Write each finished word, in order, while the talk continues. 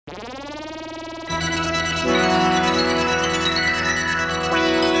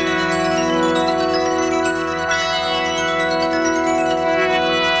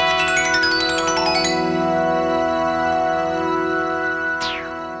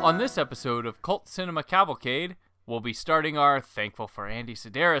On this episode of Cult Cinema Cavalcade, we'll be starting our Thankful for Andy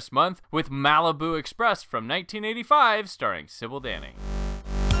Sidaris month with Malibu Express from 1985, starring Sybil Danning.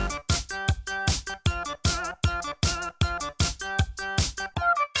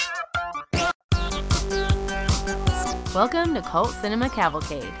 Welcome to Cult Cinema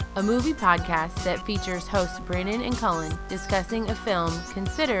Cavalcade, a movie podcast that features hosts Brandon and Cullen discussing a film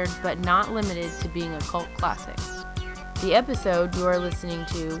considered but not limited to being a cult classic. The episode you are listening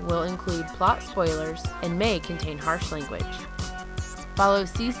to will include plot spoilers and may contain harsh language. Follow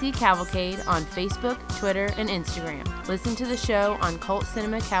CC Cavalcade on Facebook, Twitter, and Instagram. Listen to the show on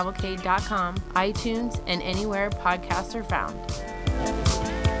cultcinemacavalcade.com, iTunes, and anywhere podcasts are found.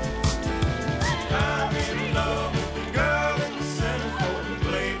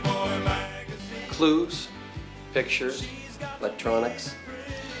 Clues, pictures, electronics,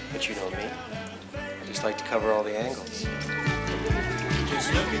 but you know me. I just like to cover all the angles.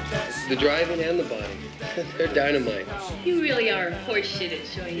 The driving and the body. They're dynamite. You really are horseshit at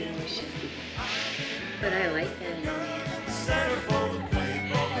showing emotion. But I like that in a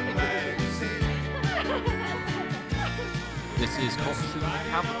man. This is Cult Cinema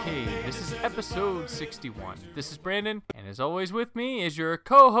Cavalcade. This is episode 61. This is Brandon, and as always with me is your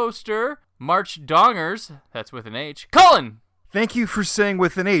co-hoster, March Dongers, that's with an H, Cullen! Thank you for saying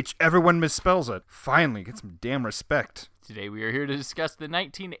with an H. Everyone misspells it. Finally, get some damn respect. Today we are here to discuss the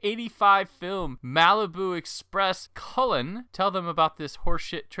 1985 film Malibu Express. Cullen, tell them about this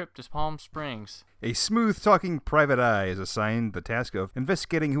horseshit trip to Palm Springs. A smooth-talking private eye is assigned the task of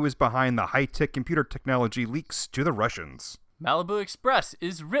investigating who is behind the high-tech computer technology leaks to the Russians. Malibu Express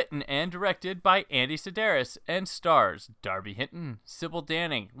is written and directed by Andy Sidaris and stars Darby Hinton, Sybil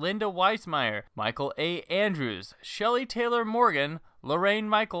Danning, Linda Weissmeyer, Michael A. Andrews, Shelley Taylor Morgan, Lorraine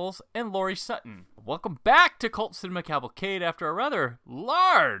Michaels, and Laurie Sutton. Welcome back to Cult Cinema Cavalcade after a rather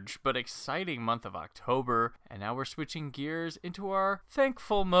large but exciting month of October, and now we're switching gears into our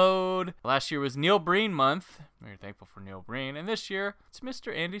thankful mode. Last year was Neil Breen month. We were thankful for Neil Breen, and this year it's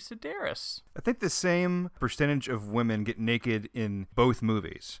Mr. Andy Sidaris. I think the same percentage of women get naked in both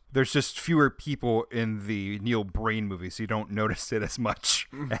movies. There's just fewer people in the Neil Breen movies, so you don't notice it as much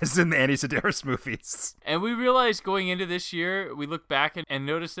as in the Andy Sidaris movies. And we realized going into this year, we looked back and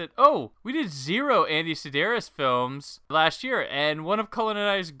noticed that, oh, we did 0 Andy Sidaris films last year, and one of Cullen and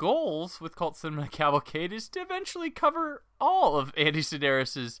I's goals with Cult Cinema Cavalcade is to eventually cover all of Andy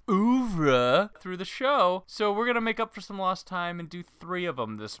Sidaris' oeuvre through the show, so we're going to make up for some lost time and do 3 of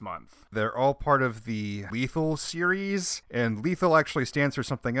them this month. They're all part of the Lethal series, and Lethal actually stands for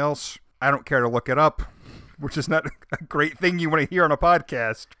something else. I don't care to look it up, which is not a great thing you want to hear on a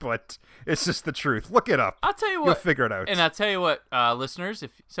podcast, but it's just the truth. Look it up. I'll tell you what. You'll figure it out. And I'll tell you what, listeners,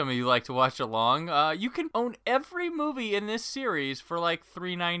 if some of you like to watch along, you can own every movie in this series for like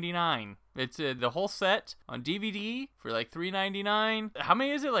 $3.99. It's the whole set on DVD for like $3.99. How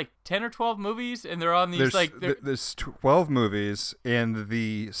many is it? Like 10 or 12 movies, and they're on these there's 12 movies, and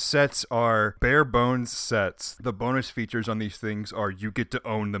the sets are bare bones sets. The bonus features on these things are you get to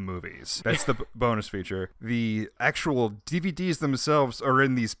own the movies. That's the bonus feature. The actual DVDs themselves are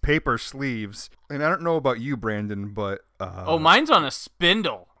in these paper sleeves. And I don't know about you, Brandon, but mine's on a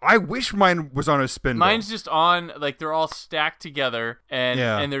spindle. I wish mine was on a spindle. Mine's just on, like, they're all stacked together,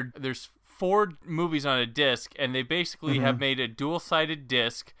 and there's 4 movies on a disc, and they basically have made a dual-sided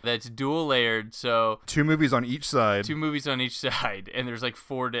disc that's dual layered, so 2 movies on each side. 2 movies on each side, and there's like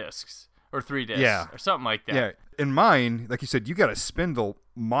 4 discs or 3 discs, or something like that. Yeah, in mine, like you said, you got a spindle.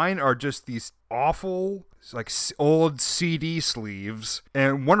 Mine are just these awful, like, old CD sleeves,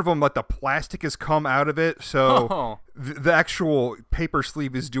 and one of them, like, the plastic has come out of it, so the actual paper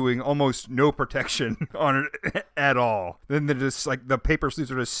sleeve is doing almost no protection on it at all. Then they're just, like, the paper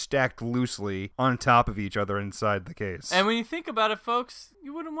sleeves are just stacked loosely on top of each other inside the case. And when you think about it, folks,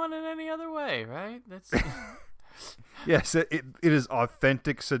 you wouldn't want it any other way, right? That's Yes, it is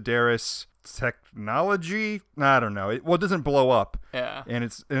authentic Sidaris technology. I don't know. It doesn't blow up. Yeah. And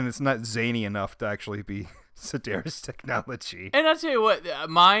it's not zany enough to actually be Sidaris technology. And I'll tell you what,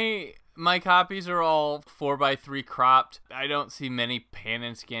 my copies are all 4:3 cropped. I don't see many pan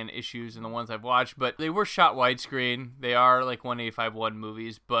and scan issues in the ones I've watched, but they were shot widescreen. They are like 185:1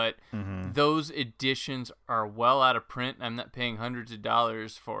 movies, but those editions are well out of print. I'm not paying hundreds of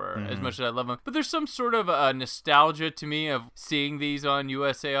dollars for as much as I love them. But there's some sort of nostalgia to me of seeing these on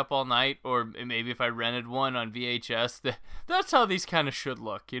USA Up All Night, or maybe if I rented one on VHS. That's how these kind of should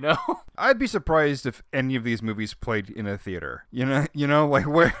look, you know? I'd be surprised if any of these movies played in a theater. You know, like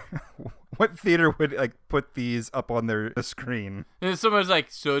where what theater would like put these up on their screen? And someone's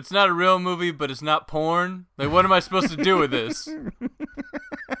like, so it's not a real movie, but it's not porn? Like, what am I supposed to do with this?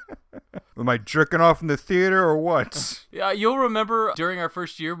 Am I jerking off in the theater or what? Yeah, you'll remember during our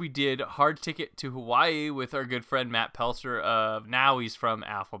first year, we did Hard Ticket to Hawaii with our good friend Matt Pelster of Now He's From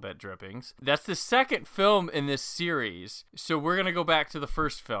Alphabet Drippings. That's the second film in this series. So we're going to go back to the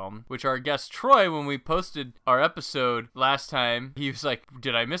first film, which our guest Troy, when we posted our episode last time, he was like,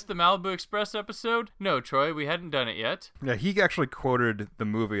 did I miss the Malibu Express episode? No, Troy, we hadn't done it yet. Yeah, he actually quoted the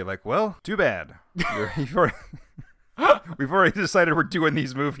movie like, well, too bad. We've already decided we're doing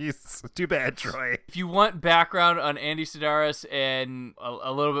these movies. Too bad, Troy. If you want background on Andy Sidaris and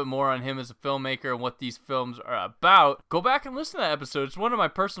a little bit more on him as a filmmaker and what these films are about, go back and listen to that episode. It's one of my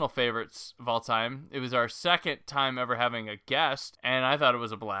personal favorites of all time. It was our second time ever having a guest, and I thought it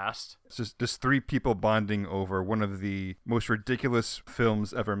was a blast. It's just three people bonding over one of the most ridiculous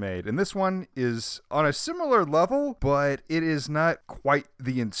films ever made. And this one is on a similar level, but it is not quite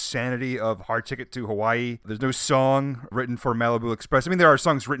the insanity of Hard Ticket to Hawaii. There's no song written for Malibu Express. I mean, there are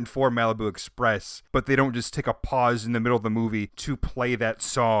songs written for Malibu Express, but they don't just take a pause in the middle of the movie to play that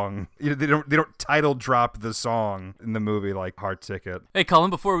song. You know, they don't title drop the song in the movie like Hard Ticket. Hey, Colin,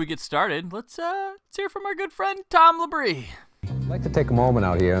 before we get started, let's hear from our good friend Tom Labrie. I'd like to take a moment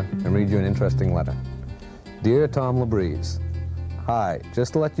out here and read you an interesting letter. Dear Tom Labrie, hi,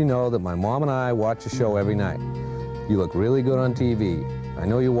 just to let you know that my mom and I watch your show every night. You look really good on TV. I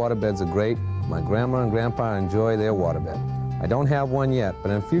know your waterbeds are great. My grandma and grandpa enjoy their waterbed. I don't have one yet, but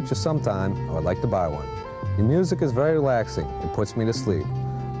in future sometime I would like to buy one. Your music is very relaxing. It puts me to sleep.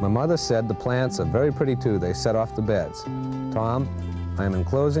 My mother said the plants are very pretty too. They set off the beds. Tom, I am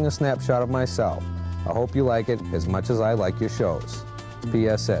enclosing a snapshot of myself. I hope you like it as much as I like your shows.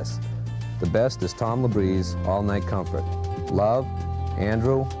 P.S.S. The best is Tom Labrie's All Night Comfort. Love,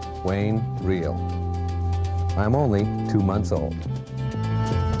 Andrew Wayne Reel. I'm only 2 months old.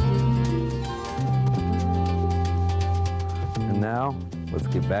 And now, let's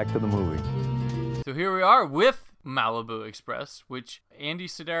get back to the movie. So here we are with Malibu Express, which Andy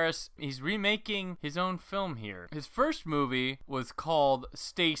Sidaris, he's remaking his own film here. His first movie was called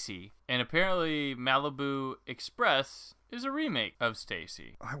Stacy, and apparently Malibu Express is a remake of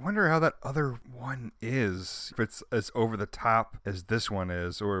Stacy. I wonder how that other one is. If it's as over the top as this one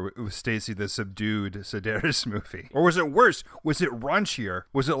is, or it was Stacy the subdued Sidaris movie. Or was it worse? Was it raunchier?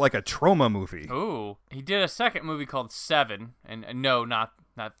 Was it like a trauma movie? Ooh. He did a second movie called Seven, and no, not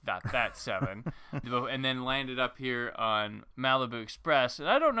that Seven, and then landed up here on Malibu Express. And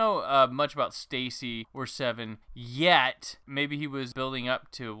I don't know much about Stacy or Seven yet. Maybe he was building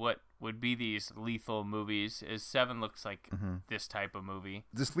up to what would be these lethal movies, as Seven looks like this type of movie.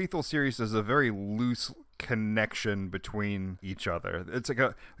 This lethal series is a very loose connection between each other. It's like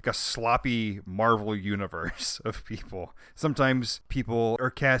a sloppy Marvel universe of people. Sometimes people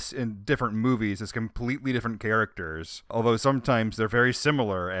are cast in different movies as completely different characters, although sometimes they're very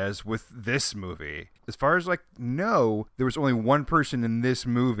similar, as with this movie. As far as no, there was only one person in this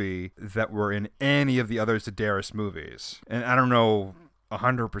movie that were in any of the other Sidaris movies. And I don't know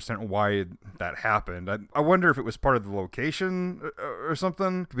 100% why that happened. I wonder if it was part of the location or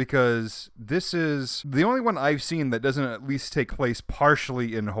something, because this is the only one I've seen that doesn't at least take place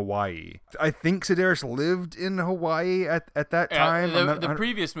partially in Hawaii. I think Sidaris lived in Hawaii at that time. The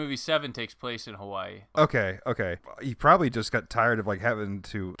previous movie, Seven, takes place in Hawaii. Okay. He probably just got tired of having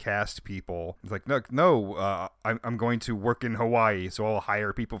to cast people. He's like, no, I'm going to work in Hawaii, so I'll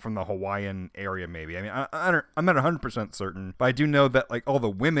hire people from the Hawaiian area maybe. I mean, I'm not 100% certain, but I do know that all the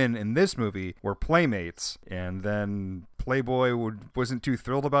women in this movie were playmates, and then Playboy wasn't too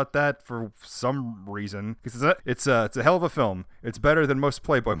thrilled about that for some reason, because it's a hell of a film. It's better than most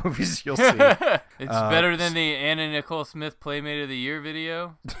Playboy movies you'll see. It's better than the Anna Nicole Smith Playmate of the Year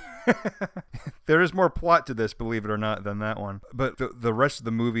video. There is more plot to this, believe it or not, than that one. But the rest of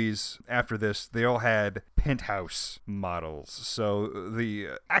the movies after this, they all had penthouse models. So the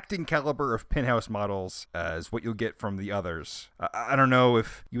acting caliber of penthouse models is what you'll get from the others. I don't know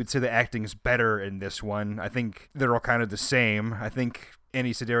if you would say the acting is better in this one. I think they're all kind of the same. I think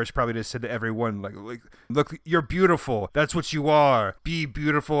Andy Sidaris probably just said to everyone, look, you're beautiful. That's what you are. Be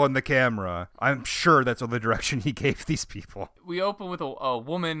beautiful on the camera. I'm sure that's all the direction he gave these people. We open with a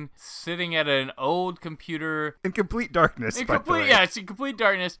woman sitting at an old computer. In complete darkness, it's in complete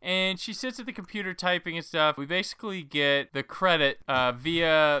darkness. And she sits at the computer typing and stuff. We basically get the credit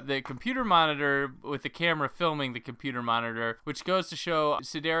via the computer monitor with the camera filming the computer monitor, which goes to show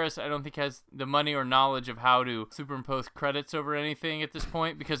Sidaris, I don't think, has the money or knowledge of how to superimpose credits over anything at this this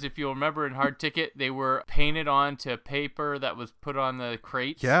point, because if you'll remember in Hard Ticket, they were painted onto paper that was put on the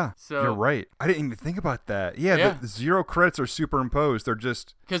crates. Yeah, so you're right. I didn't even think about that. Yeah. The 0 credits are superimposed. They're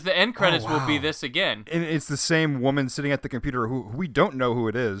just... Because the end credits will be this again. And it's the same woman sitting at the computer who we don't know who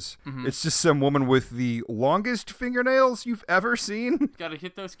it is. Mm-hmm. It's just some woman with the longest fingernails you've ever seen. Gotta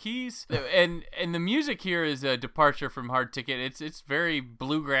hit those keys. And the music here is a departure from Hard Ticket. It's very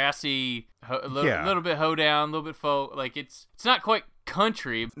bluegrassy, a little bit hoedown, a little bit folk. Like it's not quite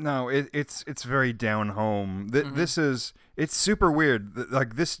country. No, it's very down home. It's super weird.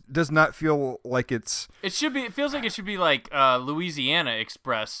 Like, this does not feel like it's... It feels like it should be like Louisiana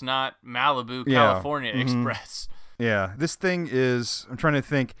Express, not Malibu, California Express. Yeah, this thing is... I'm trying to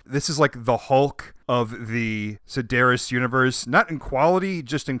think. This is like the Hulk of the Sidaris universe. Not in quality,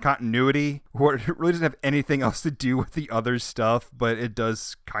 just in continuity. Where it really doesn't have anything else to do with the other stuff, but it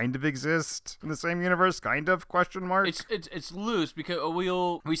does kind of exist in the same universe, kind of, question mark? It's loose, because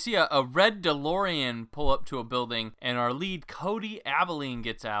we see a red DeLorean pull up to a building, and our lead, Cody Abilene,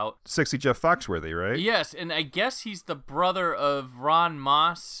 gets out. Sexy Jeff Foxworthy, right? Yes, and I guess he's the brother of Ron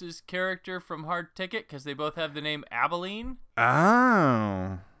Moss's character from Hard Ticket, because they both have the name Abilene.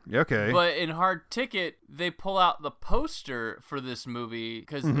 Oh... Okay. But in Hard Ticket, they pull out the poster for this movie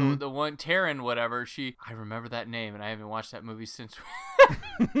because the one, Taryn, whatever, I remember that name, and I haven't watched that movie since.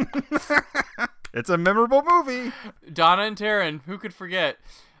 It's a memorable movie. Donna and Taryn, who could forget?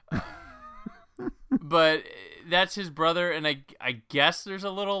 But that's his brother, and I guess there's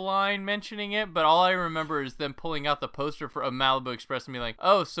a little line mentioning it, but all I remember is them pulling out the poster for a Malibu Express and being like,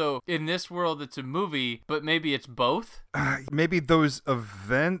 oh, so in this world it's a movie, but maybe it's both? Maybe those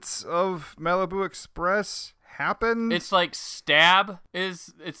events of Malibu Express happened? It's like Stab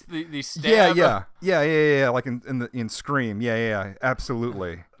it's the Stab. Yeah, like in Scream. Yeah,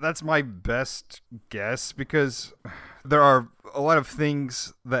 absolutely. That's my best guess, because there are a lot of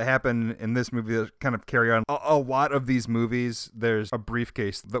things that happen in this movie that kind of carry on. A lot of these movies, there's a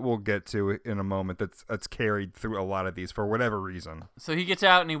briefcase that we'll get to in a moment that's carried through a lot of these for whatever reason. So he gets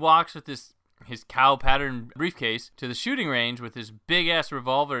out and he walks with his cow pattern briefcase to the shooting range with his big ass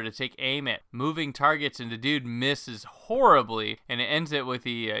revolver to take aim at moving targets, and the dude misses horribly, and it ends it with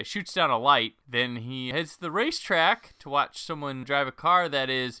he shoots down a light. Then he heads to the racetrack to watch someone drive a car that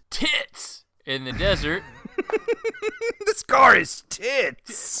is tits in the desert. This car is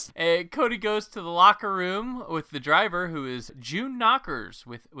tits. And Cody goes to the locker room with the driver, who is June Knockers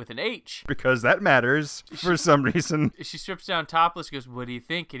with an H. Because that matters for some reason. She strips down topless, goes, "What do you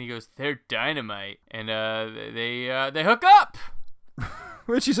think?" And he goes, "They're dynamite." And they hook up.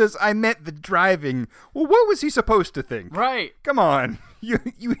 When she says, "I meant the driving." Well, what was he supposed to think? Right. Come on.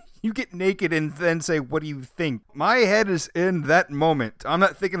 You get naked and then say, "What do you think?" My head is in that moment. I'm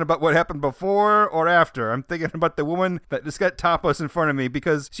not thinking about what happened before or after. I'm thinking about the woman that just got topless in front of me,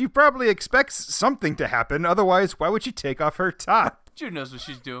 because she probably expects something to happen. Otherwise, why would she take off her top? Jude knows what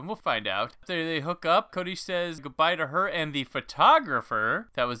she's doing. We'll find out. They hook up. Cody says goodbye to her and the photographer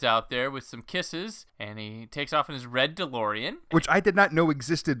that was out there with some kisses, and he takes off in his red DeLorean. Which I did not know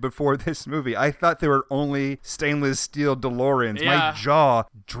existed before this movie. I thought there were only stainless steel DeLoreans. Yeah. My jaw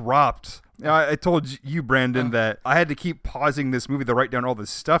dropped. I told you, Brandon, that I had to keep pausing this movie to write down all the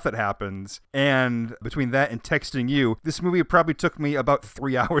stuff that happens. And between that and texting you, this movie probably took me about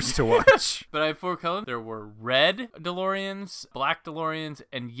 3 hours to watch. But I have four colors. There were red DeLoreans, black DeLoreans,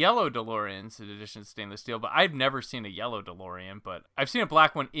 and yellow DeLoreans, in addition to stainless steel. But I've never seen a yellow DeLorean, but I've seen a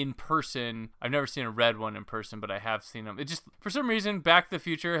black one in person. I've never seen a red one in person, but I have seen them. It just, for some reason, Back to the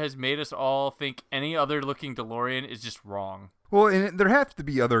Future has made us all think any other looking DeLorean is just wrong. Well, and there have to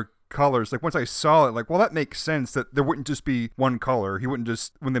be other colors. Like, once I saw it, like, well, that makes sense that there wouldn't just be one color. He wouldn't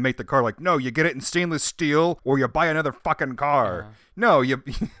just, when they make the car, like, no, you get it in stainless steel or you buy another fucking car. No, you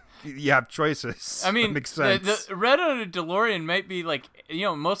have choices. I mean, that makes sense. The red on a DeLorean might be like,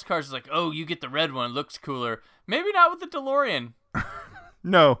 most cars is like, oh, you get the red one, it looks cooler. Maybe not with the DeLorean.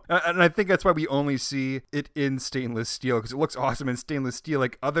 No, and I think that's why we only see it in stainless steel, because it looks awesome in stainless steel.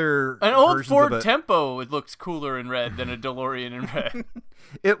 Like other an old versions Ford of it, Tempo, it looks cooler in red than a DeLorean in red.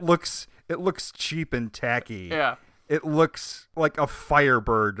 It looks cheap and tacky. Yeah. It looks like a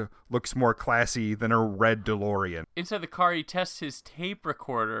Firebird looks more classy than a red DeLorean. Inside the car, he tests his tape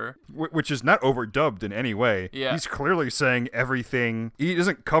recorder. Which is not overdubbed in any way. Yeah. He's clearly saying everything. He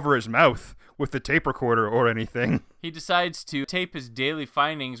doesn't cover his mouth with the tape recorder or anything. He decides to tape his daily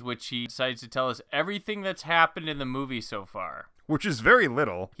findings, which he decides to tell us everything that's happened in the movie so far. which is very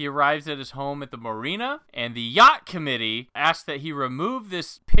little. He arrives at his home at the marina, and the yacht committee asks that he remove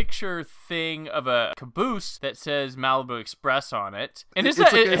this picture thing of a caboose that says Malibu Express on it. And is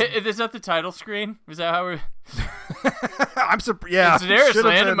that the title screen? Is that how we're... I'm surprised. Yeah, it's Sidaris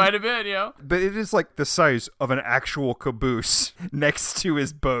land. It might have been, you know. But it is like the size of an actual caboose next to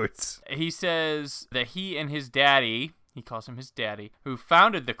his boats. He says that he and his daddy, he calls him his daddy, who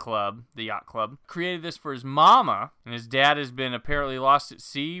founded the club, the yacht club, created this for his mama, and his dad has been apparently lost at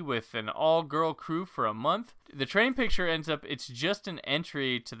sea with an all-girl crew for a month. The train picture ends up, it's just an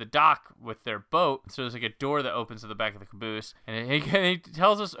entry to the dock with their boat, so there's like a door that opens to the back of the caboose, and he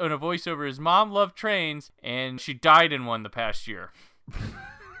tells us in a voiceover his mom loved trains, and she died in one the past year.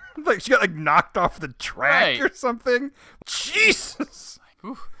 Like she got like knocked off the track or something. Jesus!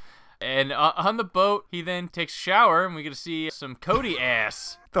 Oof. And on the boat, he then takes a shower, and we get to see some Cody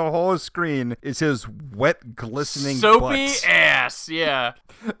ass. The whole screen is his wet, glistening soapy butts. Ass, yeah.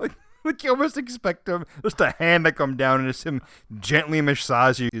 Like you almost expect him just a hand to come down and just him gently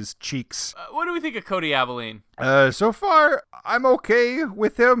massaging his cheeks. What do we think of Cody Abilene? So far, I'm okay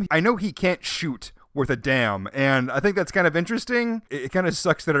with him. I know he can't shoot worth a damn, and I think that's kind of interesting. It kind of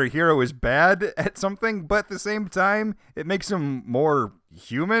sucks that our hero is bad at something, but at the same time, it makes him more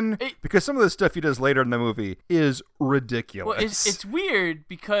human, because some of the stuff he does later in the movie is ridiculous. Well, it's weird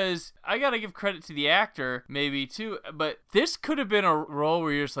because I gotta give credit to the actor, maybe too, but this could have been a role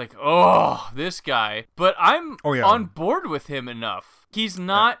where you're just like, oh, this guy. But I'm on board with him enough. He's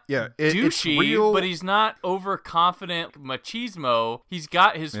not douchey, but he's not overconfident machismo. He's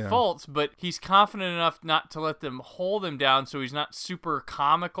got his faults, but he's confident enough not to let them hold him down, so he's not super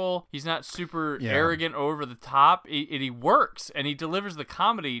comical. He's not super arrogant or over the top. He works, and he delivers the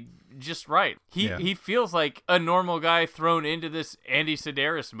comedy just right. He feels like a normal guy thrown into this Andy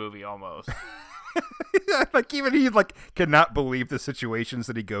Sidaris movie almost. Like even he like cannot believe the situations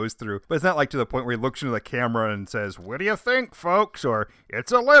that he goes through, but it's not like to the point where he looks into the camera and says, "What do you think, folks?" or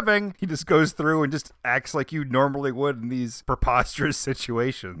 "It's a living." He just goes through and just acts like you normally would in these preposterous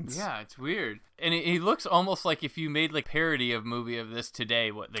situations. Yeah, it's weird. And he looks almost like if you made like parody of movie of this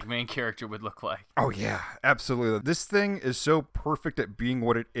today, what the main character would look like. Oh yeah, absolutely. This thing is so perfect at being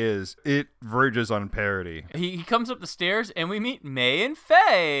what it is. It verges on parody. He comes up the stairs and we meet May and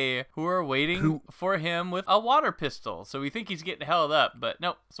Faye, who are waiting for him with a water pistol. So we think he's getting held up, but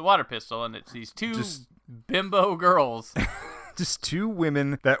no, it's a water pistol, and it's these two bimbo girls. Just two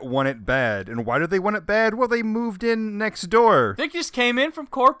women that want it bad. And why do they want it bad? Well, they moved in next door. They just came in from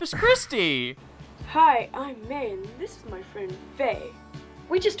Corpus Christi. Hi, I'm May, and this is my friend Faye.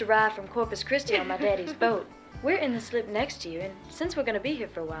 We just arrived from Corpus Christi on my daddy's boat. We're in the slip next to you, and since we're going to be here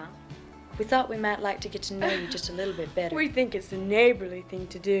for a while, we thought we might like to get to know you just a little bit better. We think it's a neighborly thing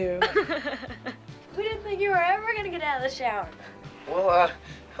to do. We didn't think you were ever going to get out of the shower. Well,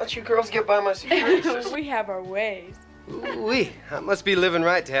 how'd you girls get by my security system? We have our ways. Ooh-wee, I must be living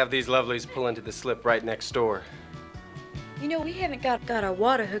right to have these lovelies pull into the slip right next door. You know, we haven't got our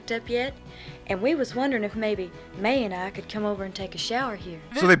water hooked up yet, and we was wondering if maybe May and I could come over and take a shower here.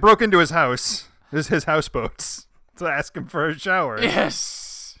 So they broke into his house, his houseboats, to ask him for a shower. Yes.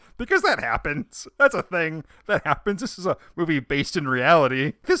 Because that happens. That's a thing that happens. This is a movie based in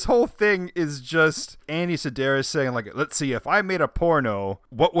reality. This whole thing is just Andy Sidaris saying, like, let's see, if I made a porno,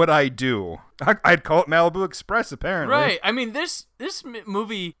 what would I do? I'd call it Malibu Express, apparently. Right. I mean, this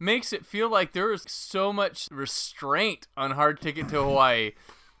movie makes it feel like there is so much restraint on Hard Ticket to Hawaii.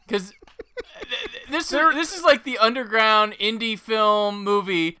 Because this is like the underground indie film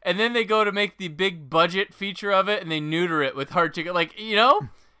movie, and then they go to make the big budget feature of it, and they neuter it with Hard Ticket. Like, you know?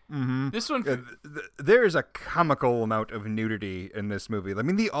 Mm-hmm. This one... there is a comical amount of nudity in this movie. I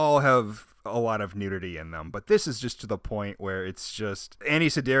mean, they all have a lot of nudity in them, but this is just to the point where it's just... Andy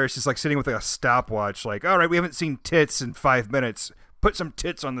Sidaris is like sitting with like a stopwatch, like, all right, we haven't seen tits in 5 minutes. Put some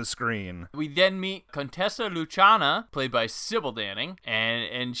tits on the screen. We then meet Contessa Luciana, played by Sybil Danning,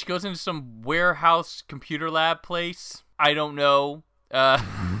 and she goes into some warehouse computer lab place. I don't know.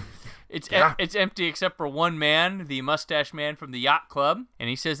 It's empty except for one man, the mustache man from the yacht club, and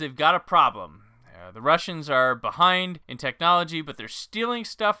he says they've got a problem. The Russians are behind in technology, but they're stealing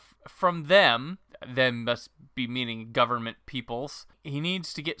stuff from them. Them must be meaning government peoples. He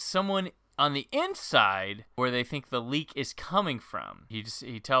needs to get someone on the inside where they think the leak is coming from.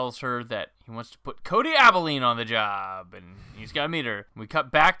 He tells her that he wants to put Cody Abilene on the job, and he's got to meet her. We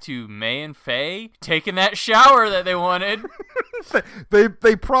cut back to May and Faye taking that shower that they wanted.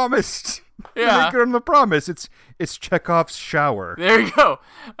 they promised. Yeah. They gave them the promise. It's Chekhov's shower. There you go.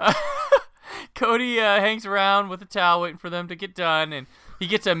 Cody hangs around with a towel waiting for them to get done, and he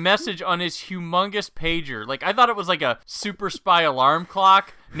gets a message on his humongous pager. Like, I thought it was like a super spy alarm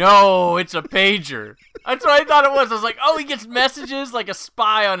clock. No, it's a pager. That's what I thought it was. I was like, oh, he gets messages like a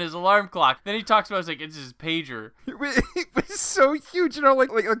spy on his alarm clock. Then he talks about it's like, it's his pager. It was so huge, like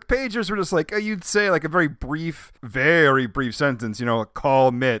pagers were just like, you'd say like a very brief sentence,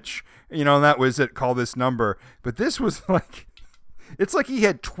 call Mitch, and that was it, call this number. But this was like, it's like he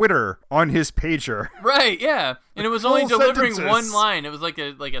had Twitter on his pager. Right, yeah. And it was only delivering sentences. one line. It was like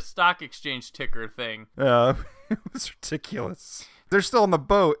a stock exchange ticker thing. Yeah, it was ridiculous. They're still on the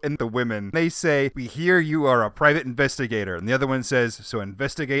boat, and the women, they say, we hear you are a private investigator. And the other one says, so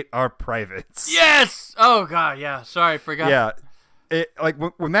investigate our privates. Yes! Oh, God, yeah. Sorry, forgot. Yeah.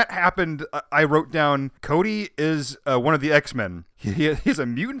 When that happened, I wrote down, Cody is one of the X-Men. He has a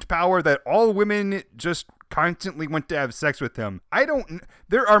mutant power that all women just constantly want to have sex with him.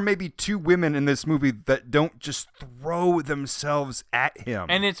 There are maybe 2 women in this movie that don't just throw themselves at him.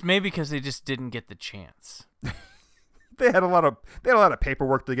 And it's maybe because they just didn't get the chance. They had a lot of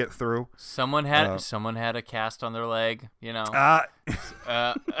paperwork to get through. Someone had a cast on their leg,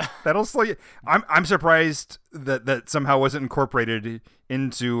 That'll slow you. I'm surprised that somehow wasn't incorporated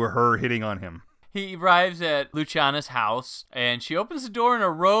into her hitting on him. He arrives at Luciana's house, and she opens the door in a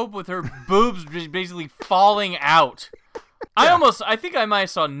robe with her boobs just basically falling out. Yeah. I think I might have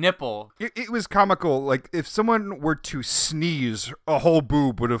saw nipple. It was comical. Like, if someone were to sneeze, a whole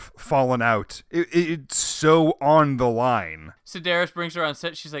boob would have fallen out. It's so on the line. Sidaris brings her on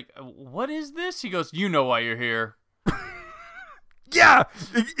set. She's like, what is this? He goes, you know why you're here. Yeah,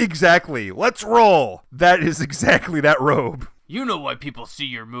 exactly. Let's roll. That is exactly that robe. You know why people see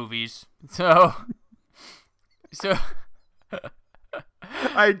your movies. So...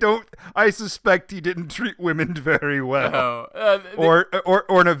 I suspect he didn't treat women very well. No.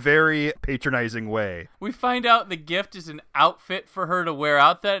 Or in a very patronizing way. We find out the gift is an outfit for her to wear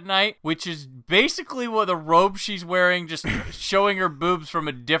out that night, which is basically what the robe she's wearing, just showing her boobs from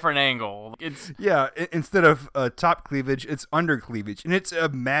a different angle. Instead of top cleavage, it's under cleavage, and it's a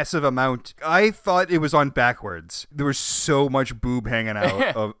massive amount. I thought it was on backwards. There was so much boob hanging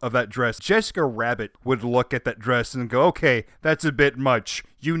out of that dress. Jessica Rabbit would look at that dress and go, okay, that's a bit much.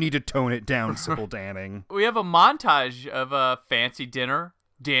 You need to tone it down, Sybil Danning. We have a montage of a fancy dinner,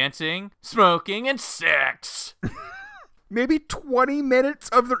 dancing, smoking, and sex. Maybe 20 minutes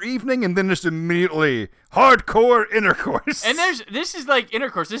of their evening, and then just immediately hardcore intercourse. And this is like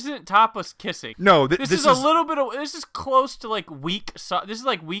intercourse. This isn't topless kissing. No, this is a little bit of. This is close to like weak. This is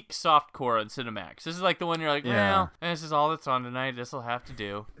like weak softcore on Cinemax. This is like the one you're like, well, this is all that's on tonight. This will have to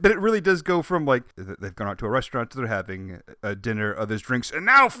do. But it really does go from like they've gone out to a restaurant, they're having a dinner, others drinks, and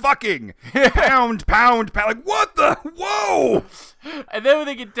now fucking pound. Like, what the? Whoa! And then when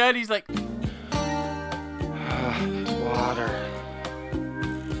they get done, he's like. Water.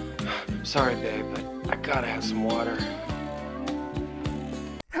 Sorry, babe, but I gotta have some water.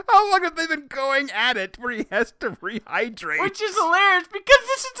 How long have they been going at it where he has to rehydrate? Which is hilarious because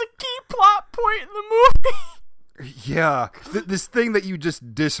this is a key plot point in the movie. Yeah, this thing that you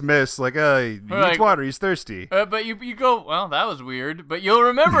just dismiss, like, he needs water, he's thirsty. But you go, well, that was weird. But you'll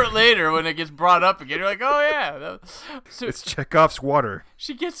remember it later when it gets brought up again. You're like, oh, yeah. So it's Chekhov's water.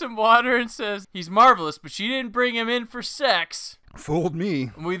 She gets him water and says, he's marvelous, but she didn't bring him in for sex. Fooled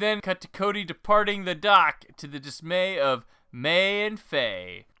me. We then cut to Cody departing the dock to the dismay of May and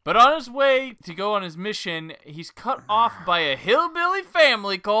Faye. But on his way to go on his mission, he's cut off by a hillbilly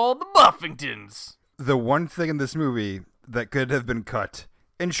family called the Buffingtons. The one thing in this movie that could have been cut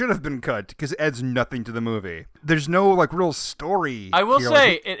and should have been cut because it adds nothing to the movie. There's no like real story. I will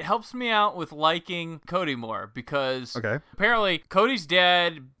say it helps me out with liking Cody more because apparently Cody's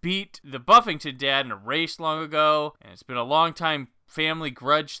dad beat the Buffington dad in a race long ago, and it's been a long time family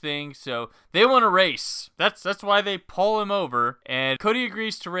grudge thing, so they want to race. That's why they pull him over, and Cody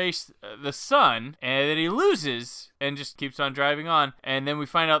agrees to race the son, and then he loses and just keeps on driving on, and then we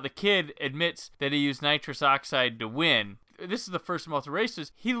find out the kid admits that he used nitrous oxide to win. This is the first of multiple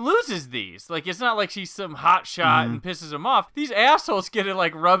races. He loses these. Like, it's not like she's some hot shot and pisses him off. These assholes get to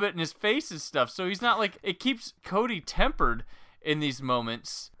like rub it in his face and stuff, so he's not like, it keeps Cody tempered in these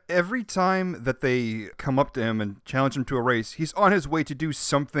moments. Every time that they come up to him and challenge him to a race, he's on his way to do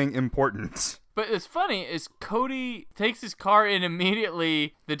something important. But it's funny is Cody takes his car in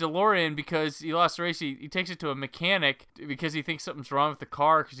immediately, the DeLorean, because he lost the race. He takes it to a mechanic because he thinks something's wrong with the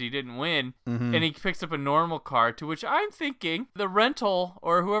car because he didn't win. Mm-hmm. And he picks up a normal car, to which I'm thinking the rental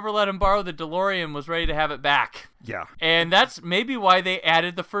or whoever let him borrow the DeLorean was ready to have it back. Yeah. And that's maybe why they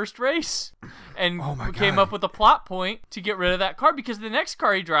added the first race. and Oh my came God. up with a plot point to get rid of that car because the next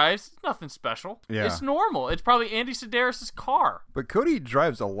car he drives is nothing special. Yeah. It's normal. It's probably Andy Sidaris' car. But Cody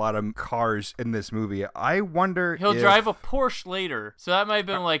drives a lot of cars in this movie. I wonder He'll if... drive a Porsche later. So that might have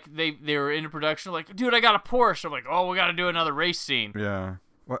been like they were in production like, dude, I got a Porsche. I'm like, oh, we got to do another race scene. Yeah.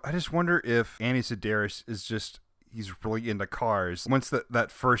 Well, I just wonder if Andy Sidaris is just... He's really into cars. Once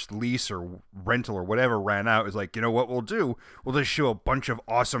that first lease or rental or whatever ran out, is like, you know what we'll do? We'll just show a bunch of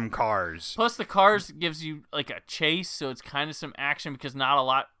awesome cars. Plus, the cars gives you like a chase, so it's kind of some action because not a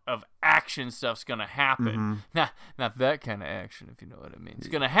lot of action stuff's gonna happen. Not that kind of action, if you know what I mean. It's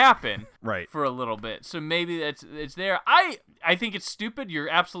gonna happen Right. for a little bit, so maybe it's there. I think it's stupid. You're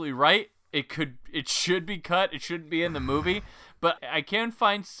absolutely right. It should be cut. It shouldn't be in the movie. But I can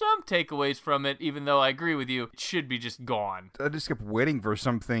find some takeaways from it, even though I agree with you. It should be just gone. I just kept waiting for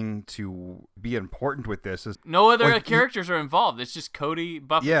something to be important with this. No other like, characters are involved. It's just Cody,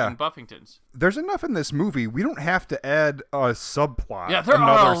 and Buffington's. There's enough in this movie. We don't have to add a subplot. Yeah, there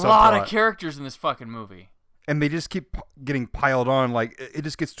are a lot of characters in this fucking movie. And they just keep getting piled on. Like, it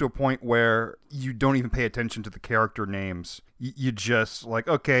just gets to a point where you don't even pay attention to the character names. You just, like,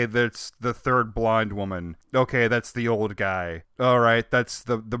 okay, that's the third blonde woman. Okay, that's the old guy. All right, that's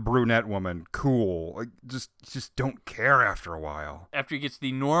the brunette woman. Cool. Like, just don't care after a while. After he gets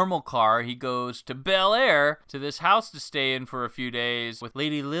the normal car, he goes to Bel Air, to this house to stay in for a few days with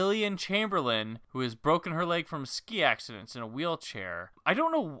Lady Lillian Chamberlain, who has broken her leg from ski accidents in a wheelchair. I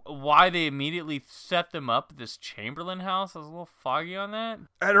don't know why they immediately set them up at this Chamberlain house. I was a little foggy on that.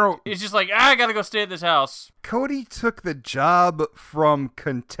 I don't know. It's just like, I gotta go stay at this house. Cody took the job from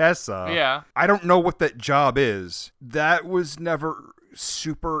Contessa. Yeah. I don't know what that job is. That was never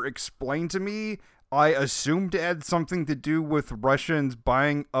super explained to me. I assumed it had something to do with Russians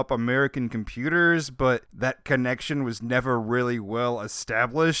buying up American computers, but that connection was never really well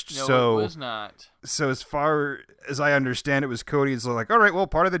established. No, it was not. So as far as I understand, it was Cody's like, all right, well,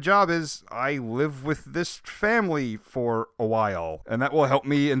 part of the job is I live with this family for a while, and that will help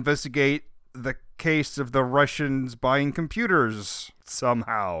me investigate the case of the Russians buying computers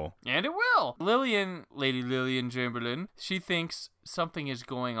somehow. And it will. Lady Lillian Chamberlain, she thinks something is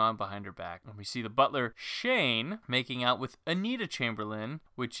going on behind her back. And we see the butler, Shane, making out with Anita Chamberlain,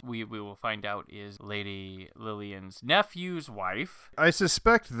 which we will find out is Lady Lillian's nephew's wife. I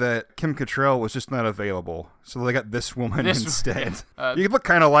suspect that Kim Cattrall was just not available, so they got this woman instead. You look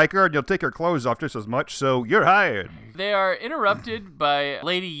kind of like her, and you'll take her clothes off just as much, so you're hired. They are interrupted by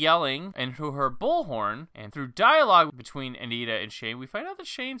Lady yelling into her bullhorn, and through dialogue between Anita and Shane, we find out that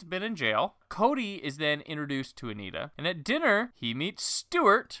Shane's been in jail. Cody is then introduced to Anita, and at dinner, he meets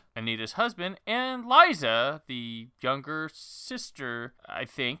Stuart, Anita's husband, and Liza, the younger sister, I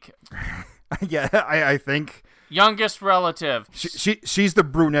think. Yeah, I think. Youngest relative. She's the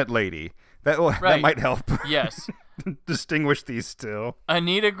brunette lady. That might help. Yes. Distinguish these two.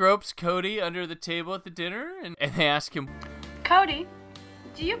 Anita gropes Cody under the table at the dinner, and they ask him, Cody,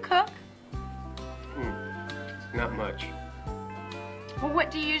 do you cook? Not much. Well, what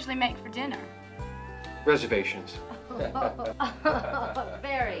do you usually make for dinner? Reservations.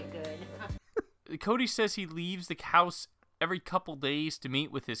 Very good. Cody says he leaves the house every couple days to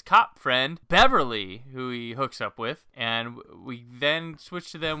meet with his cop friend, Beverly, who he hooks up with. And we then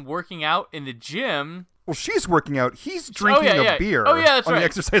switch to them working out in the gym. Well, she's working out. He's drinking a beer that's on right. the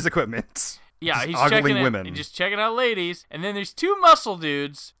exercise equipment. Yeah, he's ogling women. just checking out ladies. And then these two muscle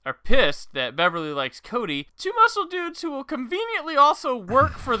dudes are pissed that Beverly likes Cody. Two muscle dudes who will conveniently also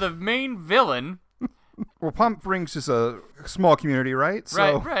work for the main villain. Well, Palm Springs is a small community, right?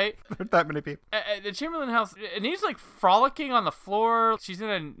 So Right. There aren't that many people. At the Chamberlain house, and he's like frolicking on the floor. She's in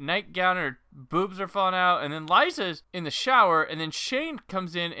a nightgown, her boobs are falling out, and then Liza's in the shower, and then Shane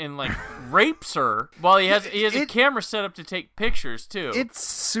comes in and like rapes her while he has a camera set up to take pictures too. It's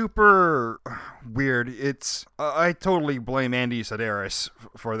super weird. It's I totally blame Andy Sidaris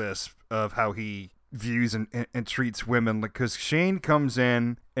for this, of how he views and treats women, because Shane comes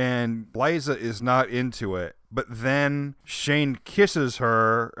in and Liza is not into it, but then Shane kisses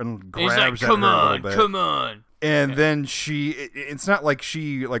her and grabs like, at her come a on, little bit. come on. And then it's not like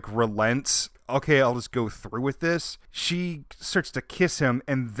she like relents. Okay, I'll just go through with this. She starts to kiss him,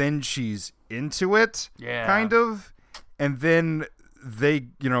 and then she's into it, kind of. And then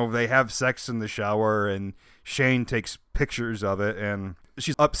they have sex in the shower, and Shane takes pictures of it, and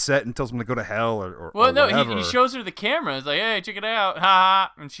she's upset and tells him to go to hell or whatever. He shows her the camera. He's like, hey, check it out. Ha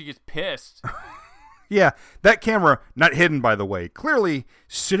ha. And she gets pissed. Yeah, that camera, not hidden, by the way, clearly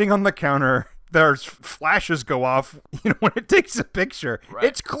sitting on the counter, there's flashes go off, when it takes a picture. Right.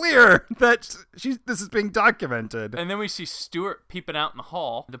 It's clear that this is being documented. And then we see Stuart peeping out in the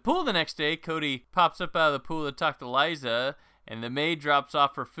hall. The pool the next day, Cody pops up out of the pool to talk to Liza, and the maid drops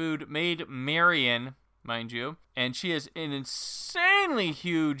off her food. Maid Marion, mind you, and she has an insanely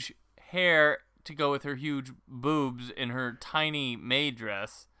huge hair to go with her huge boobs in her tiny maid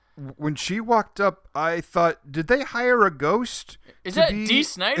dress. When she walked up, I thought, did they hire a ghost? Is that Dee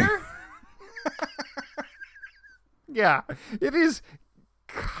Snider? Yeah, it is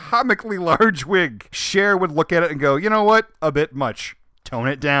comically large wig. Cher would look at it and go, you know what? A bit much. Tone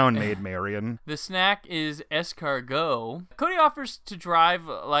it down, Maid Marian. The snack is escargot. Cody offers to drive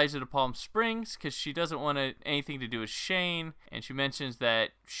Liza to Palm Springs because she doesn't want anything to do with Shane, and she mentions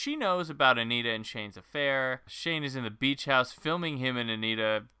that she knows about Anita and Shane's affair. Shane is in the beach house filming him and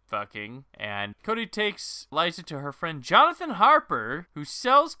Anita fucking, and Cody takes Liza to her friend Jonathan Harper, who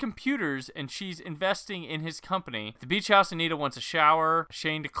sells computers, and she's investing in his company. At the beach house, Anita wants a shower.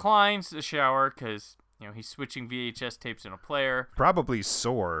 Shane declines the shower because he's switching VHS tapes in a player. Probably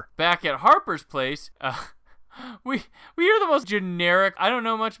sore. Back at Harper's place, we hear the most generic, I don't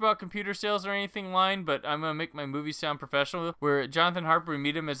know much about computer sales or anything line, but I'm going to make my movie sound professional, where Jonathan Harper, we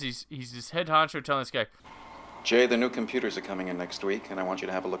meet him as he's this head honcho telling this guy, Jay, the new computers are coming in next week, and I want you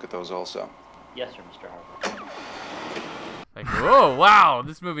to have a look at those also. Yes, sir, Mr. Harper. Like, whoa, wow,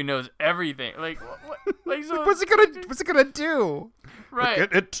 this movie knows everything. Like, what? Like, so, what's it gonna do? Right.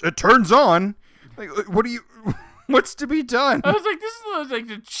 Like, it turns on. Like, what's to be done? I was like, this is like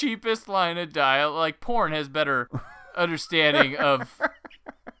the cheapest line of dialogue. Like, porn has better understanding of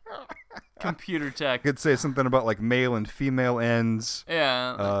computer tech. Could say something about like male and female ends.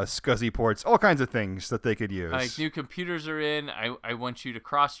 Yeah. SCSI ports, all kinds of things that they could use. Like, new computers are in. I want you to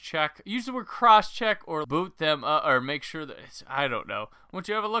cross-check. Use the word cross-check or boot them up or make sure that I don't know. I want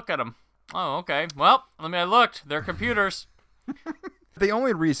you to have a look at them. Oh, okay. Well, I looked. They're computers. The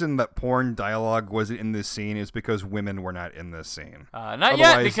only reason that porn dialogue wasn't in this scene is because women were not in this scene. Not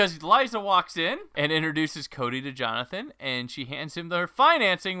yet, because Liza walks in and introduces Cody to Jonathan, and she hands him their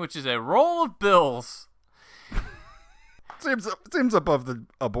financing, which is a roll of bills. Seems above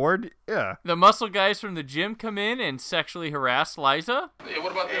a board, yeah. The muscle guys from the gym come in and sexually harass Liza. Hey,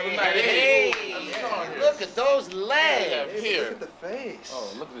 what about the other night? Hey, look at those legs. Here. Look at the face.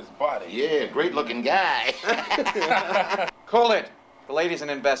 Oh, look at his body. Yeah, great looking guy. Call it. The lady's an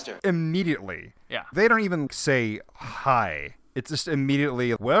investor. Immediately. Yeah. They don't even say hi. It's just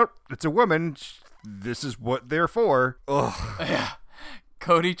immediately, well, it's a woman. This is what they're for. Ugh. Yeah.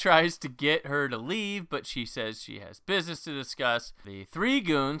 Cody tries to get her to leave, but she says she has business to discuss. The three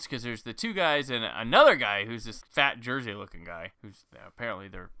goons, because there's the two guys and another guy who's this fat Jersey-looking guy, who's apparently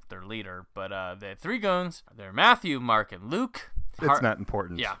their leader. But the three goons, they're Matthew, Mark, and Luke. It's not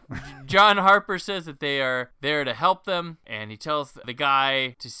important. Yeah. John Harper says that they are there to help them, and he tells the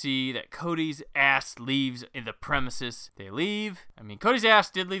guy to see that Cody's ass leaves in the premises. They leave. Cody's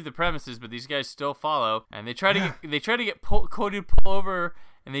ass did leave the premises, but these guys still follow, and they try to get Cody to pull over,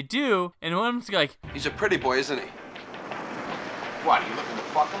 and they do, and one of them's like, he's a pretty boy, isn't he? What, are you looking to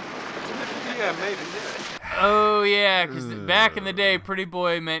fuck him? Yeah, maybe, yeah. Oh, yeah, because back in the day, pretty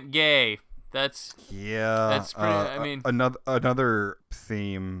boy meant gay. That's pretty. Another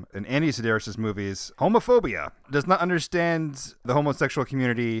theme in Andy Sidaris' movies, homophobia. Does not understand the homosexual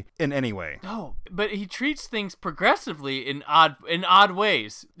community in any way. No, but he treats things progressively in odd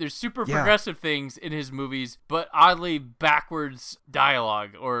ways. There's super progressive things in his movies, but oddly backwards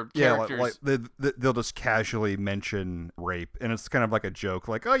dialogue or characters. Yeah, like they'll just casually mention rape, and it's kind of like a joke,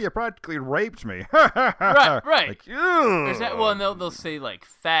 like, "Oh, you practically raped me." Right. Like, there's that. Well, and they'll say like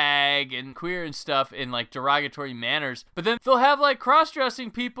fag and queer and stuff in like derogatory manners, but then they'll have like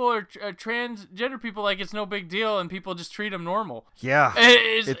cross-dressing people or transgender people like it's no big deal, and people just treat them normal. Yeah,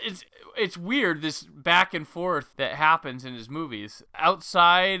 it's weird, this back and forth that happens in his movies.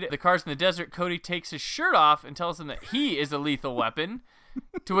 Outside the cars in the desert, Cody takes his shirt off and tells them that he is a lethal weapon,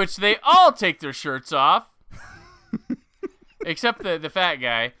 to which they all take their shirts off, except the fat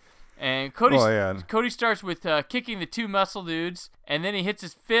guy. And Cody starts with kicking the two muscle dudes, and then he hits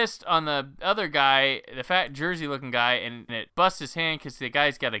his fist on the other guy, the fat Jersey-looking guy, and it busts his hand because the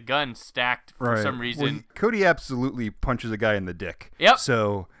guy's got a gun stacked for some reason. Well, Cody absolutely punches a guy in the dick. Yep.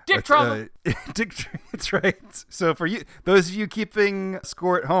 So dick trauma. That's right. So for you, those of you keeping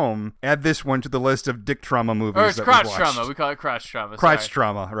score at home, add this one to the list of dick trauma movies. Or it's crotch trauma. We call it crotch trauma. Crotch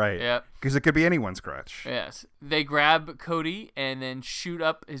trauma, right? Yep. Because it could be anyone's crotch. Yes. They grab Cody and then shoot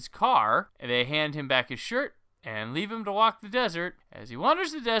up his car, and they hand him back his shirt and leave him to walk the desert. As he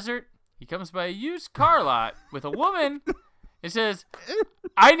wanders the desert, he comes by a used car lot with a woman It says,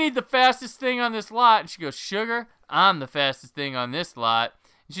 I need the fastest thing on this lot. And she goes, sugar, I'm the fastest thing on this lot.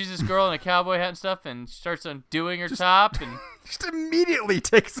 And she's this girl in a cowboy hat and stuff, and she starts undoing her top. And just immediately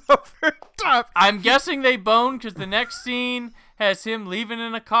takes off her top. I'm guessing they bone because the next scene has him leaving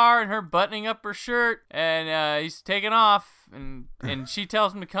in a car and her buttoning up her shirt, and he's taking off, and she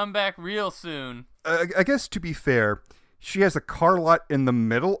tells him to come back real soon. I guess to be fair, she has a car lot in the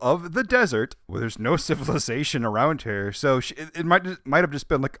middle of the desert where there's no civilization around her. So it might have just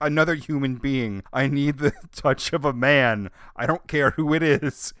been like another human being. I need the touch of a man. I don't care who it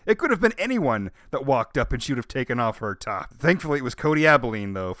is. It could have been anyone that walked up and she would have taken off her top. Thankfully, it was Cody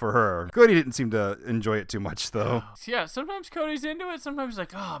Abilene, though, for her. Cody didn't seem to enjoy it too much, though. Yeah, sometimes Cody's into it. Sometimes he's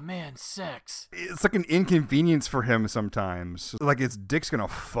like, oh, man, sex. It's like an inconvenience for him sometimes. Like his dick's going to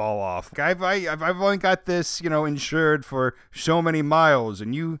fall off. I've only got this, insured for so many miles,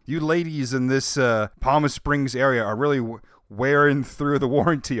 and you ladies in this Palm Springs area are really wearing through the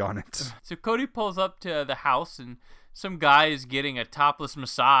warranty on it. So Cody pulls up to the house, and some guy is getting a topless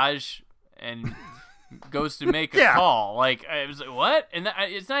massage and goes to make a call. Like, I was like, what? And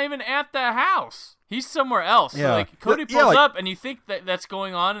it's not even at the house. He's somewhere else. Yeah. So, like, Cody pulls up, and you think that's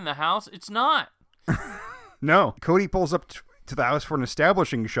going on in the house. It's not. No. Cody pulls up to the house for an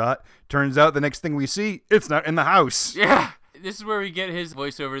establishing shot. Turns out the next thing we see, it's not in the house. Yeah. This is where we get his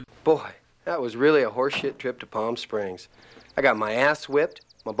voiceover. Boy, that was really a horseshit trip to Palm Springs. I got my ass whipped,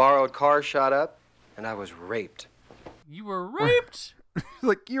 my borrowed car shot up, and I was raped. You were raped?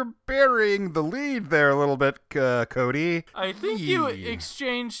 Like, you're burying the lead there a little bit, Cody. I think you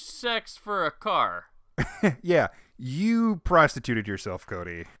exchanged sex for a car. Yeah. You prostituted yourself,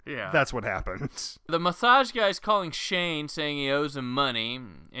 Cody. Yeah. That's what happened. The massage guy's calling Shane, saying he owes him money.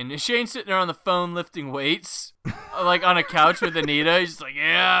 And Shane's sitting there on the phone lifting weights, like on a couch with Anita. He's just like,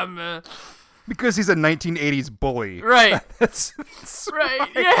 yeah, I'm... Because he's a 1980s bully. Right. That's right,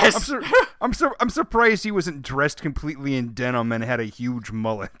 yes. I'm surprised he wasn't dressed completely in denim and had a huge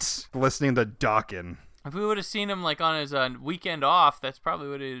mullet, listening to Dawkins. If we would have seen him like on his weekend off, that's probably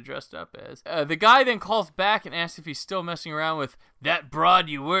what he'd have dressed up as. The guy then calls back and asks if he's still messing around with that broad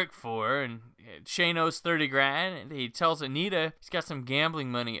you work for, and Shane owes $30,000, and he tells Anita he's got some gambling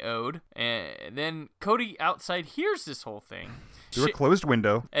money owed, and then Cody outside hears this whole thing. Through a closed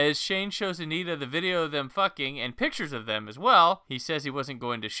window. As Shane shows Anita the video of them fucking and pictures of them as well, he says he wasn't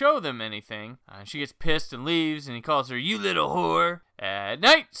going to show them anything. She gets pissed and leaves, and he calls her, you little whore. At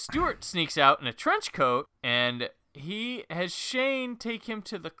night, Stuart sneaks out in a trench coat, and he has Shane take him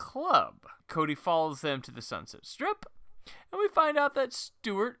to the club. Cody follows them to the Sunset Strip, and we find out that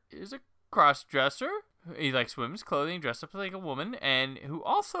Stuart is a cross-dresser. He likes women's clothing, dressed up like a woman, and who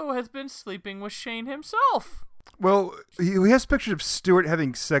also has been sleeping with Shane himself. Well, he has pictures of Stuart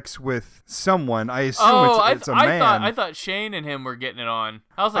having sex with someone. I assume it's a man. I thought Shane and him were getting it on.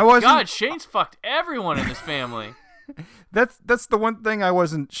 I was like, God, Shane's fucked everyone in this family. That's the one thing I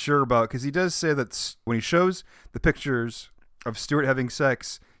wasn't sure about, because he does say that when he shows the pictures of Stuart having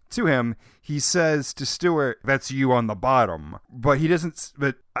sex to him, he says to Stuart, that's you on the bottom. But he doesn't.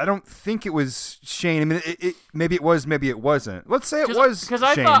 But I don't think it was Shane. I mean, maybe it was, maybe it wasn't. Let's say it was Shane,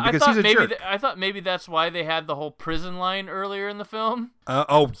 because he's a jerk. I thought maybe that's why they had the whole prison line earlier in the film.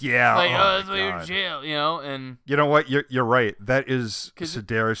 Oh yeah. Like, that's why you're in jail, and you know what? You're right. That is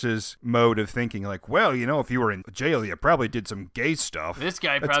Sidaris' mode of thinking. Like, well, if you were in jail, you probably did some gay stuff. This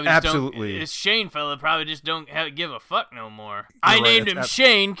guy probably this Shane fella probably just don't give a fuck no more. I named him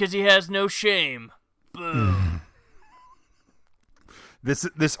Shane because he has no shame. Boom.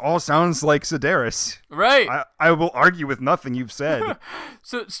 This all sounds like Sidaris. Right. I will argue with nothing you've said.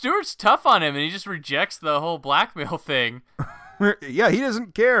 So Stuart's tough on him, and he just rejects the whole blackmail thing. Yeah, he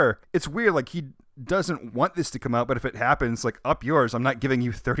doesn't care. It's weird. Like, he doesn't want this to come out, but if it happens, like, up yours, I'm not giving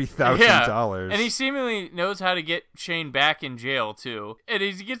you $30,000. Yeah. And he seemingly knows how to get Shane back in jail, too. And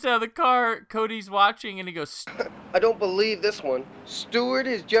as he gets out of the car, Cody's watching, and he goes, I don't believe this one. Stuart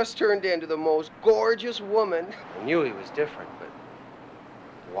has just turned into the most gorgeous woman. I knew he was different, but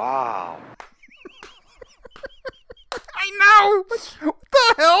wow. I know. What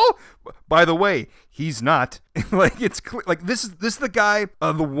the hell? By the way, he's not. Like, it's clear. Like, this is the guy,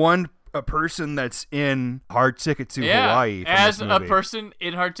 the one person that's in Hard Ticket to Hawaii. As a person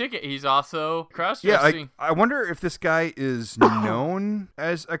in Hard Ticket, he's also cross-dressing. Yeah, I wonder if this guy is known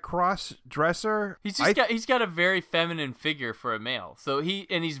as a cross-dresser. He's got a very feminine figure for a male. So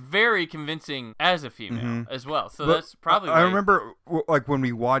he's very convincing as a female as well. So that's probably I remember, like, when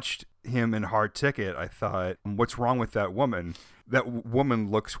we watched him in Hard Ticket, I thought, what's wrong with that woman? That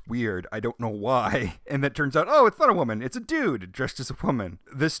woman looks weird. I don't know why. And that turns out, it's not a woman. It's a dude dressed as a woman.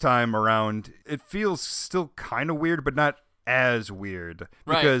 This time around, it feels still kind of weird, but not as weird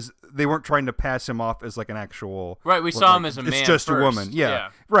because they weren't trying to pass him off as like an actual. Right, we saw him as a man. It's just first. a woman. Yeah.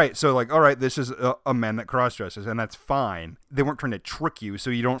 Right. So like, all right, this is a man that cross-dresses, and that's fine. They weren't trying to trick you, so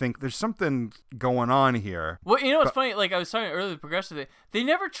you don't think there's something going on here. Well, you know what's funny? Like I was talking earlier, the progressive, they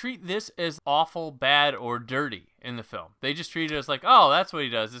never treat this as awful, bad, or dirty in the film. They just treat it as like, oh, that's what he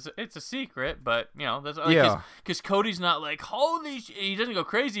does. It's a secret, but you know, that's like, because Cody's not like, holy he doesn't go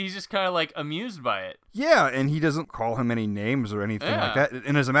crazy. He's just kind of like amused by it. Yeah, and he doesn't call him any names or anything like that.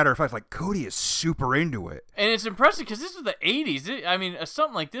 And as a matter of fact, like Cody is super into it. And it's impressive because this was the 80s. I mean,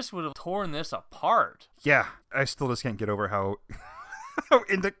 something like this would have torn this apart. Yeah, I still just can't get over how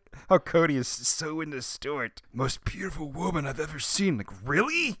Cody is so into Stuart. Most beautiful woman I've ever seen. Like,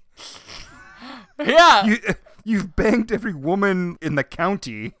 really? Yeah. You've banged every woman in the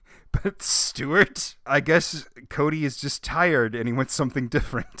county, but Stuart? I guess Cody is just tired and he wants something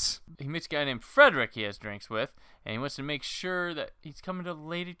different. He meets a guy named Frederick he has drinks with, and he wants to make sure that he's coming to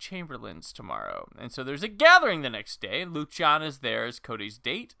Lady Chamberlain's tomorrow. And so there's a gathering the next day. Luciana's there as Cody's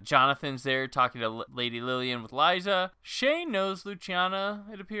date. Jonathan's there talking to Lady Lillian with Liza. Shane knows Luciana,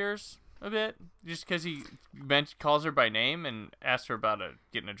 it appears, a bit, just because he calls her by name and asks her about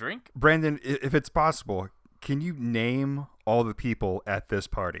getting a drink. Brandon, if it's possible, can you name all the people at this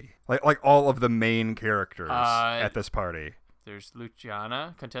party? Like all of the main characters at this party. There's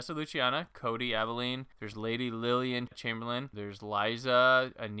Luciana, Contessa Luciana, Cody Abilene. There's Lady Lillian Chamberlain. There's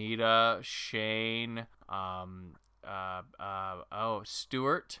Liza, Anita, Shane.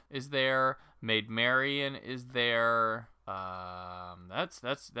 Stuart is there. Maid Marian is there.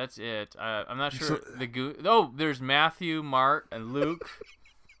 That's it. I'm not sure. There's Matthew, Mark, and Luke.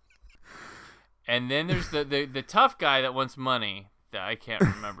 And then there's the tough guy that wants money. I can't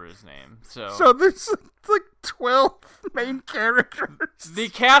remember his name. So there's like 12 main characters. The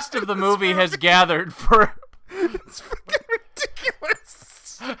cast of the movie has gathered for. It's fucking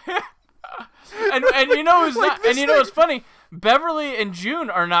ridiculous. and you know who's not? And you know what's funny? Beverly and June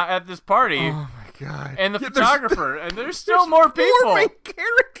are not at this party. Oh my god! And the photographer, and there's still more people. Four main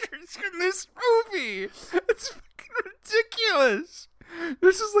characters in this movie. It's fucking ridiculous.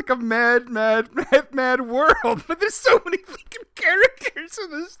 This is like a mad world. But there's so many fucking characters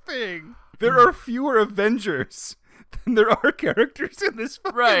in this thing. There are fewer Avengers than there are characters in this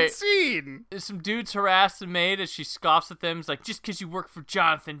fucking scene. Some dudes harass the maid as she scoffs at them. It's like, just because you work for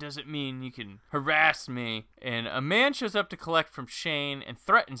Jonathan doesn't mean you can harass me. And a man shows up to collect from Shane and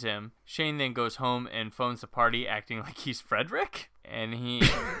threatens him. Shane then goes home and phones the party acting like he's Frederick. And he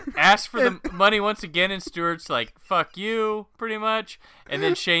asks for the money once again, and Stuart's like, fuck you, pretty much. And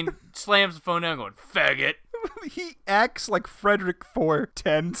then Shane slams the phone down going, faggot. He acts like Frederick for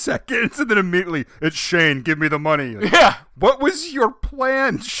 10 seconds, and then immediately, it's Shane, give me the money. Like, yeah. What was your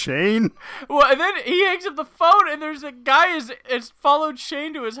plan, Shane? Well, and then he hangs up the phone, and there's a guy has followed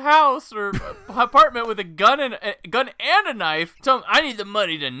Shane to his house or apartment with a gun and a knife. Tell him, I need the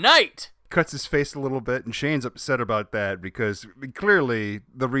money tonight. Cuts his face a little bit, and Shane's upset about that because clearly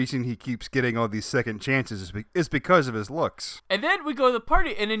the reason he keeps getting all these second chances is because of his looks. And then we go to the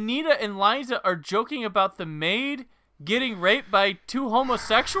party, and Anita and Liza are joking about the maid getting raped by two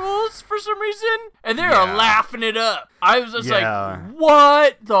homosexuals for some reason, and they are laughing it up. I was just like,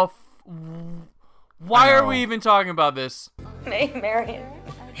 what the why are we even talking about this? Maid Marian,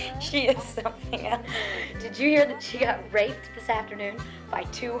 she is something else. Did you hear that she got raped this afternoon by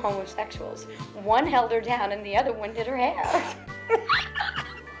two homosexuals? One held her down and the other one did her hair.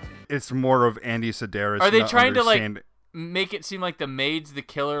 It's more of Andy Sidaris. Are they trying to like make it seem like the maid's the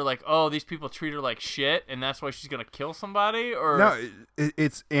killer? Like, oh, these people treat her like shit, and that's why she's gonna kill somebody? Or no,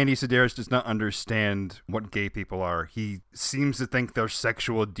 it's Andy Sidaris does not understand what gay people are. He seems to think they're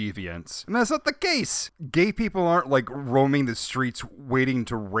sexual deviants, and that's not the case. Gay people aren't like roaming the streets waiting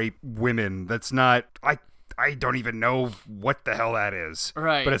to rape women. That's not. I don't even know what the hell that is.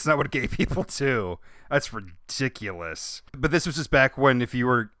 Right. But it's not what gay people do. That's ridiculous. But this was just back when if you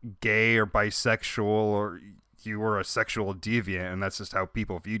were gay or bisexual or you were a sexual deviant, and that's just how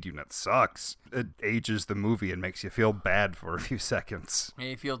people viewed you, and that sucks. It ages the movie and makes you feel bad for a few seconds. Yeah,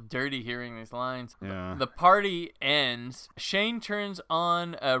 you feel dirty hearing these lines. Yeah. The party ends. Shane turns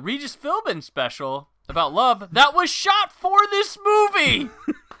on a Regis Philbin special about love that was shot for this movie.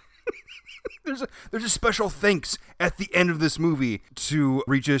 There's a special thanks at the end of this movie to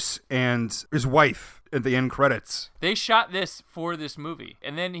Regis and his wife at the end credits. They shot this for this movie.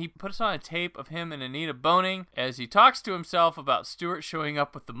 And then he puts on a tape of him and Anita boning as he talks to himself about Stuart showing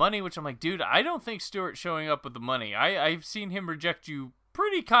up with the money, which I'm like, dude, I don't think Stuart's showing up with the money. I've seen him reject you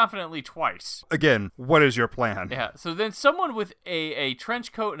pretty confidently twice. Again, what is your plan? Yeah, so then someone with a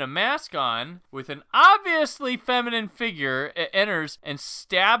trench coat and a mask on, with an obviously feminine figure, enters and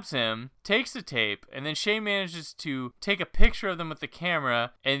stabs him, takes the tape, and then Shane manages to take a picture of them with the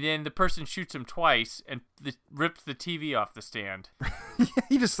camera, and then the person shoots him twice and rips the TV off the stand.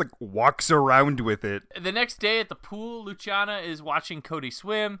 He just like walks around with it. The next day at the pool, Luciana is watching Cody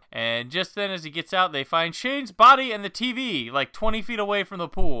swim, and just then as he gets out, they find Shane's body and the TV like 20 feet away from the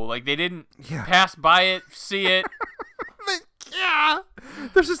pool. Like they didn't pass by it, see it. Yeah.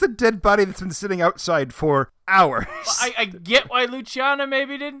 There's just a dead body that's been sitting outside for hours. I get why Luciana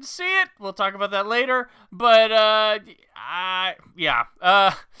maybe didn't see it. We'll talk about that later. But,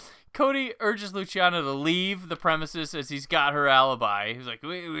 Cody urges Luciana to leave the premises as he's got her alibi. He's like,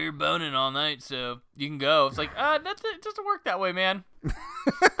 we were boning all night, so you can go. It's like, it doesn't work that way, man.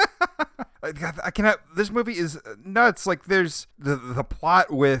 I cannot. This movie is nuts. Like, there's the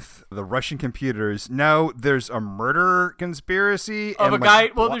plot with the Russian computers. Now there's a murder conspiracy of and a guy.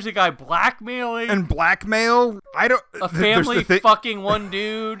 Well, there's a guy blackmailing and blackmail. I don't. A family fucking one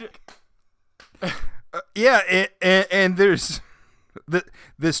dude. And there's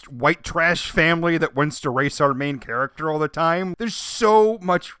this white trash family that wants to race our main character all the time. There's so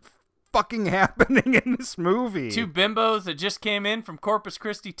much fucking happening in this movie. 2 bimbos that just came in from Corpus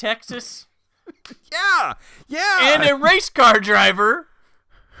Christi, Texas. Yeah. And a race car driver.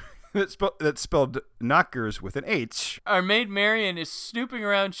 That's spelled knockers with an H. Our maid Marion is snooping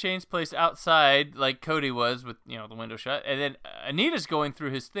around Shane's place outside like Cody was with, the window shut. And then Anita's going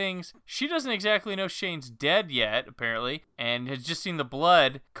through his things. She doesn't exactly know Shane's dead yet, apparently, and has just seen the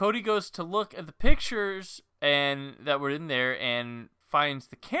blood. Cody goes to look at the pictures and that were in there and finds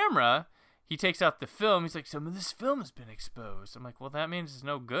the camera. He takes out the film. He's like, some of this film has been exposed. I'm like, well, that means it's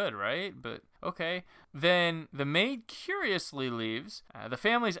no good, right? But okay. Then the maid curiously leaves. The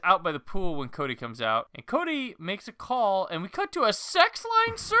family's out by the pool when Cody comes out. And Cody makes a call, and we cut to a sex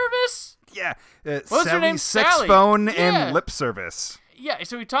line service? Yeah. What's her name? Sex Sally. phone and lip service. Yeah,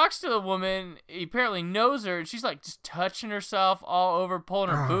 so he talks to the woman. He apparently knows her, and she's like just touching herself all over,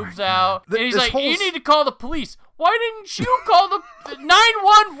 pulling her boobs out. And he's like, you need to call the police. Why didn't you call the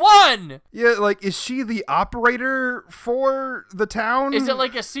 911? Yeah, like, is she the operator for the town? Is it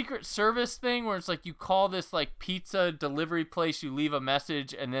like a Secret Service thing where it's like you call this like pizza delivery place, you leave a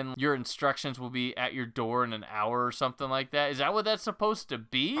message, and then your instructions will be at your door in an hour or something like that? Is that what that's supposed to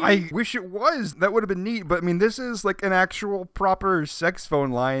be? I wish it was. That would have been neat. But, I mean, this is like an actual proper sex phone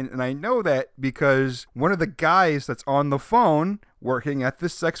line, and I know that because one of the guys that's on the phone working at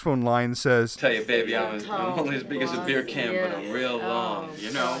this sex phone line says, tell you, baby, I'm only as big as a beer can, but I'm real long,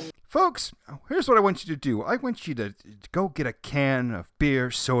 Folks, here's what I want you to do. I want you to go get a can of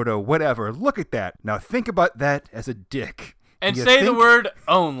beer, soda, whatever. Look at that. Now think about that as a dick. And say the word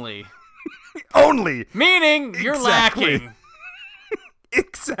only. Only! Meaning you're lacking.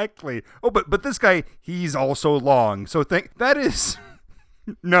 Exactly. Oh, but this guy, he's also long. So that is...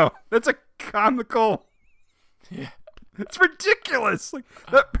 No, that's a comical... Yeah. It's ridiculous. Like,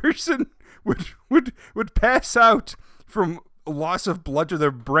 that person would pass out from loss of blood to their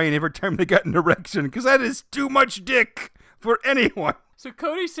brain every time they got an erection, because that is too much dick for anyone. So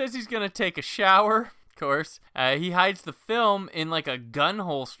Cody says he's going to take a shower, of course. He hides the film in like a gun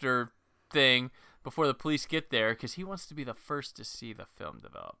holster thing before the police get there because he wants to be the first to see the film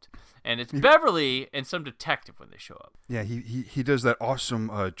developed. And it's Beverly and some detective when they show up. Yeah, he does that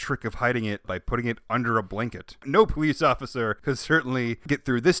awesome trick of hiding it by putting it under a blanket. No police officer could certainly get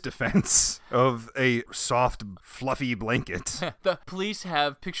through this defense of a soft, fluffy blanket. The police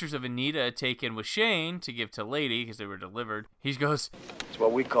have pictures of Anita taken with Shane to give to Lady because they were delivered. He goes, it's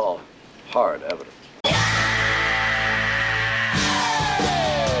what we call hard evidence.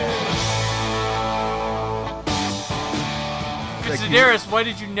 Sidaris, why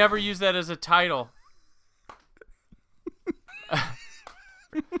did you never use that as a title?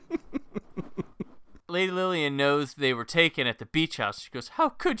 Lady Lillian knows they were taken at the beach house. She goes, how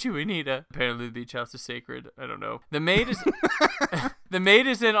could you, Anita? Apparently the beach house is sacred. I don't know. The maid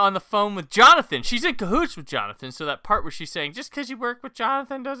is in on the phone with Jonathan. She's in cahoots with Jonathan. So that part where she's saying, just because you work with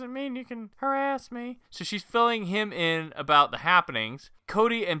Jonathan doesn't mean you can harass me. So she's filling him in about the happenings.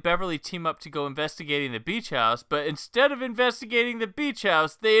 Cody and Beverly team up to go investigating the beach house, but instead of investigating the beach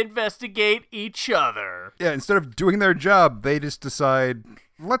house, they investigate each other. Yeah, instead of doing their job, they just decide,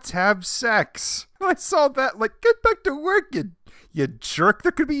 let's have sex. I saw that, like, get back to work, you jerk.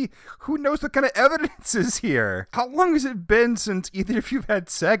 There could be, who knows what kind of evidence is here. How long has it been since either of you have had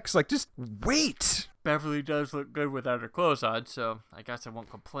sex? Like, just wait. Beverly does look good without her clothes on, so I guess I won't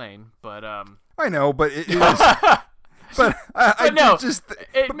complain, but, I know, but it is... But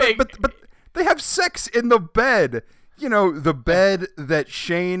but they have sex in the bed. You know, the bed that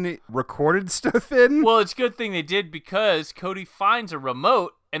Shane recorded stuff in. Well, it's a good thing they did because Cody finds a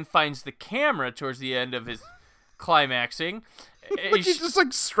remote and finds the camera towards the end of his climaxing. Like he's just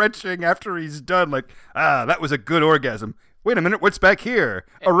like stretching after he's done. Like, that was a good orgasm. Wait a minute, what's back here?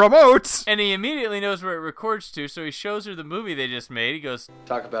 A remote! And he immediately knows where it records to, so he shows her the movie they just made. He goes,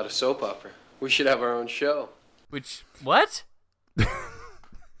 talk about a soap opera. We should have our own show. Which, what? They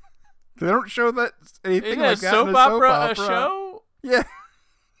don't show that anything Isn't like a that soap in a soap opera opera. A show? Yeah.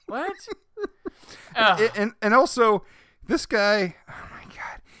 What? and also, this guy, oh my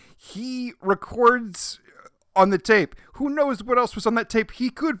God, he records on the tape. Who knows what else was on that tape? He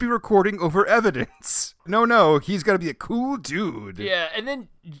could be recording over evidence. No, he's got to be a cool dude. Yeah, and then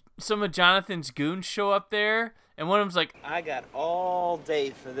some of Jonathan's goons show up there, and one of them's like, I got all day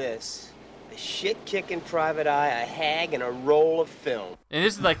for this. A shit-kicking private eye, a hag, and a roll of film. And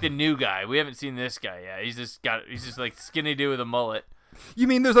this is like the new guy. We haven't seen this guy yet. He's just like skinny dude with a mullet. You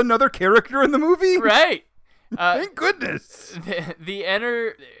mean there's another character in the movie? Right. Thank goodness. They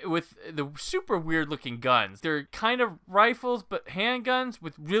enter with the super weird looking guns. They're kind of rifles, but handguns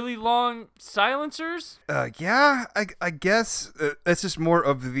with really long silencers. Yeah, I guess that's just more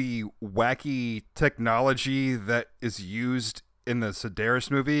of the wacky technology that is used in the Sidaris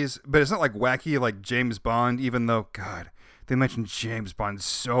movies. But it's not like wacky like James Bond, even though, God, they mentioned James Bond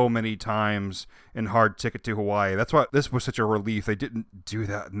so many times in Hard Ticket to Hawaii. That's why this was such a relief. They didn't do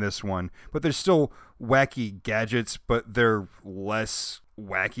that in this one. But there's still wacky gadgets, but they're less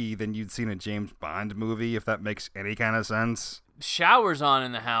wacky than you'd see in a James Bond movie, if that makes any kind of sense. Showers on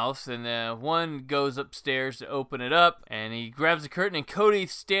in the house, and one goes upstairs to open it up, and he grabs the curtain, and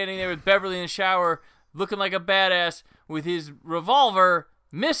Cody's standing there with Beverly in the shower, looking like a badass with his revolver,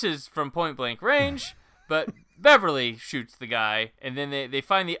 misses from point-blank range, but Beverly shoots the guy, and then they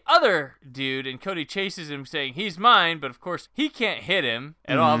find the other dude, and Cody chases him saying, he's mine, but of course he can't hit him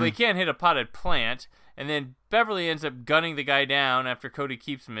at all, but he can't hit a potted plant, and then Beverly ends up gunning the guy down after Cody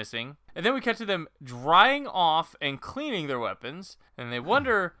keeps missing, and then we cut to them drying off and cleaning their weapons, and they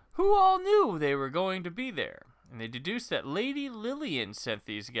wonder who all knew they were going to be there. And they deduce that Lady Lillian sent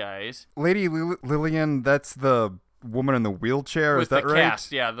these guys. Lady Lillian, that's the woman in the wheelchair, with is that the right?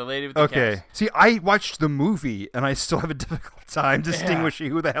 Cast, yeah, the lady with the cast. Okay. See, I watched the movie, and I still have a difficult time distinguishing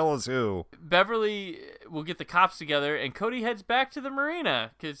who the hell is who. Beverly will get the cops together, and Cody heads back to the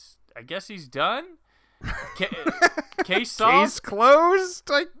marina, because I guess he's done? Case solved? Case closed,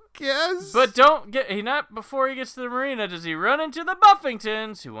 I guess? But not before he gets to the marina does he run into the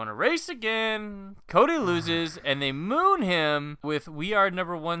Buffingtons, who want to race again. Cody loses, and they moon him with "We Are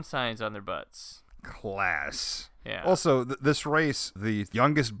Number One" signs on their butts. Class. Yeah. Also, this race, the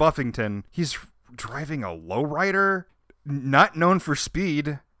youngest Buffington, he's driving a lowrider, not known for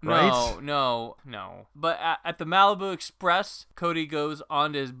speed, right? No. But at the Malibu Express, Cody goes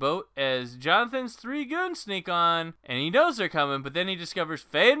onto his boat as Jonathan's 3 goons sneak on, and he knows they're coming, but then he discovers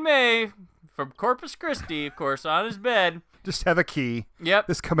Faye and May from Corpus Christi, of course, on his bed. Just have a key. Yep.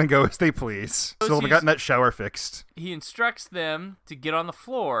 Just come and go as they please. Still haven't gotten that shower fixed. He instructs them to get on the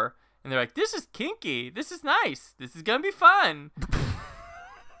floor, and they're like, this is kinky. This is nice. This is going to be fun.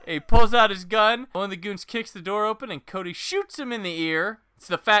 He pulls out his gun. One of the goons kicks the door open, and Cody shoots him in the ear. It's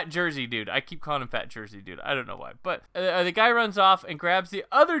the Fat Jersey dude. I keep calling him Fat Jersey dude. I don't know why. But the guy runs off and grabs the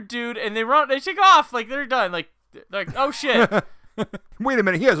other dude, and they take off. Like, they're done. Like oh, shit. Wait a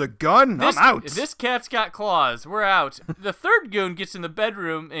minute. He has a gun? I'm out. This cat's got claws. We're out. The third goon gets in the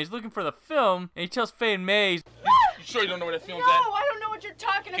bedroom, and he's looking for the film, and he tells Faye and May. You sure you don't know where that film's No, at? I don't know what you're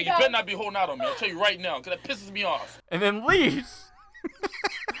talking Okay, about. you better not be holding out on me. I'll tell you right now, because that pisses me off. And then leaves.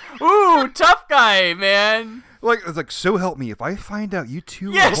 Ooh, tough guy, man. It's like, so help me. If I find out you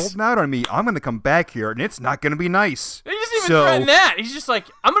two are holding out on me, I'm going to come back here, and it's not going to be nice. He doesn't even threaten that. He's just like,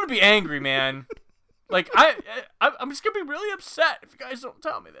 I'm going to be angry, man. Like, I'm just going to be really upset if you guys don't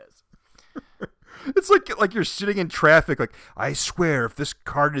tell me this. It's like you're sitting in traffic, like, I swear if this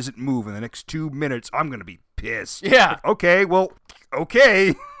car doesn't move in the next 2 minutes, I'm going to be pissed. Yeah. Like,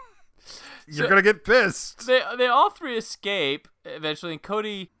 okay. You're going to get pissed. They all 3 escape eventually, and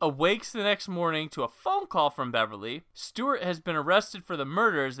Cody awakes the next morning to a phone call from Beverly. Stuart has been arrested for the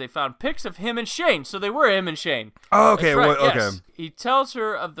murders. They found pics of him and Shane, so they were him and Shane. Oh, okay. Right, okay. Yes. He tells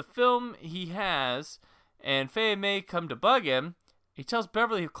her of the film he has, and Faye and May come to bug him. He tells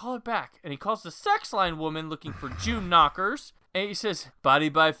Beverly he'll call her back, and he calls the sex line woman looking for June knockers, and he says, body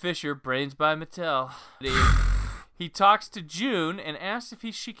by Fisher, brains by Mattel. He talks to June and asks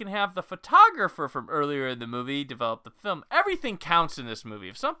if she can have the photographer from earlier in the movie develop the film. Everything counts in this movie.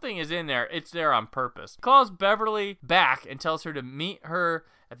 If something is in there, it's there on purpose. Calls Beverly back and tells her to meet her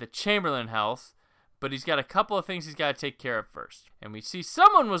at the Chamberlain house, but he's got a couple of things he's got to take care of first. And we see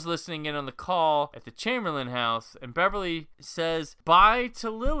someone was listening in on the call at the Chamberlain house, and Beverly says bye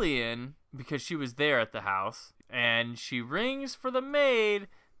to Lillian because she was there at the house, and she rings for the maid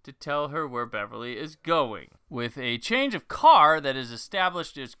to tell her where Beverly is going. With a change of car that is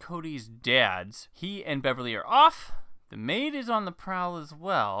established as Cody's dad's, he and Beverly are off. The maid is on the prowl as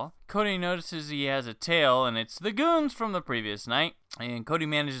well. Cody notices he has a tail, and it's the goons from the previous night. And Cody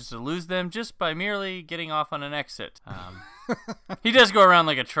manages to lose them just by merely getting off on an exit. He does go around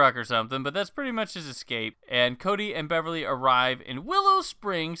like a truck or something, but that's pretty much his escape. And Cody and Beverly arrive in Willow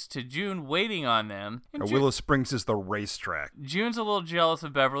Springs to June waiting on them. Willow Springs is the racetrack. June's a little jealous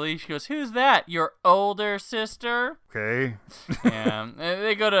of Beverly. She goes, "Who's that? Your older sister?" Okay. And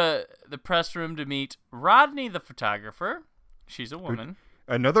they go to the press room to meet Rodney, the photographer. She's a woman.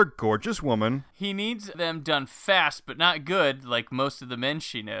 Another gorgeous woman. He needs them done fast, but not good, like most of the men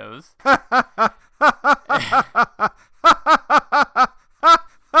she knows.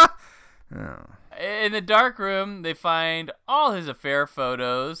 In the dark room, they find all his affair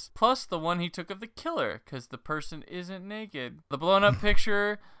photos, plus the one he took of the killer, because the person isn't naked. The blown-up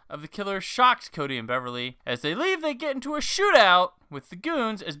picture of the killer shocks Cody and Beverly. As they leave, they get into a shootout with the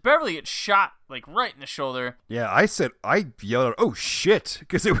goons as Beverly gets shot, like, right in the shoulder. Yeah, I yelled out, "Oh, shit,"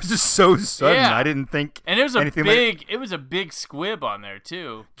 because it was just so sudden. Yeah. I didn't think and it was anything it was a big squib on there,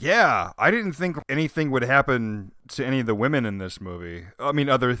 too. Yeah, I didn't think anything would happen to any of the women in this movie. I mean,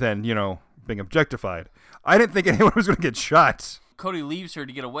 other than, being objectified. I didn't think anyone was going to get shot. Cody leaves her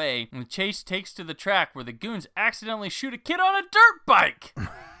to get away, and the chase takes to the track where the goons accidentally shoot a kid on a dirt bike.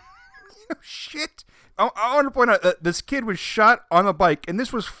 Shit. I want to point out that this kid was shot on a bike, and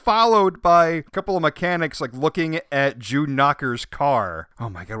this was followed by a couple of mechanics looking at June Knocker's car. Oh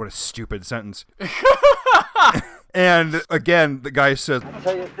my god, what a stupid sentence. And again, the guy says, I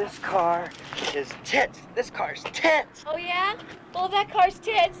tell you, this car is tits. This car's tits. Oh, yeah? Well, if that car's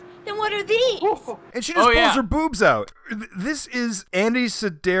tits, then what are these? And she just pulls her boobs out. This is Andy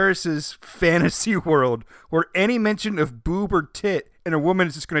Sidaris' fantasy world, where any mention of boob or tit, and a woman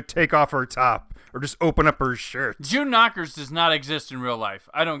is just going to take off her top or just open up her shirt. June Knockers does not exist in real life.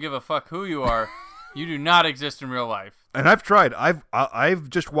 I don't give a fuck who you are. You do not exist in real life. And I've tried. I've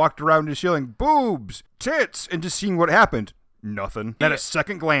just walked around just yelling boobs, tits, and just seeing what happened. Nothing. Not a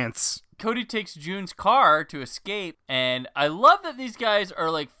second glance. Cody takes June's car to escape, and I love that these guys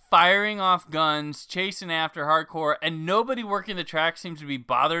are firing off guns, chasing after hardcore, and nobody working the track seems to be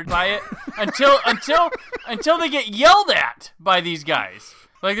bothered by it until they get yelled at by these guys.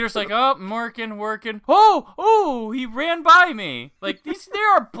 They're just oh, I'm working. Oh, he ran by me. They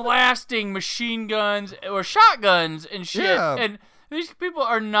are blasting machine guns or shotguns and shit. Yeah. And these people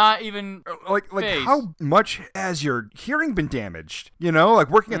are not even phased. How much has your hearing been damaged?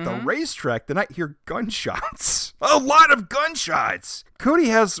 Working at the racetrack, then I hear gunshots. A lot of gunshots. Cody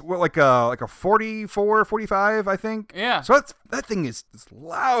has a 44, 45, I think. Yeah. So that thing is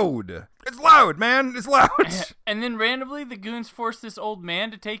loud. It's loud, man. It's loud. And then randomly, the goons force this old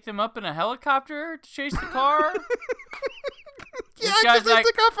man to take them up in a helicopter to chase the car. Yeah, because they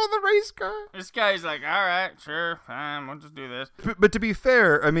took off on the race car. This guy's all right, sure, fine, we'll just do this. But to be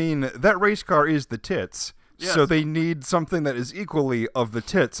fair, I mean, that race car is the tits. Yes. So they need something that is equally of the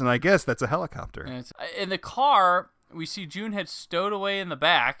tits, and I guess that's a helicopter. And in the car, we see June had stowed away in the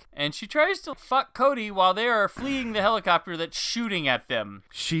back, and she tries to fuck Cody while they are fleeing the helicopter that's shooting at them.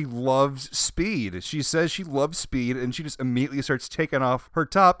 She loves speed. She says she loves speed, and she just immediately starts taking off her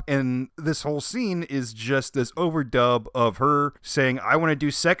top, and this whole scene is just this overdub of her saying, "I want to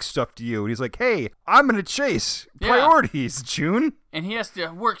do sex stuff to you." And he's like, "Hey, I'm going to chase. Priorities, June." And he has to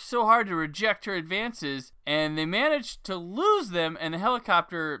work so hard to reject her advances, and they manage to lose them, and the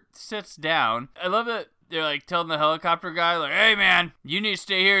helicopter sits down. I love it. They're telling the helicopter guy, "Hey man, you need to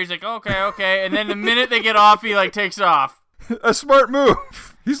stay here." He's like, okay. And then the minute they get off, he takes off. A smart move.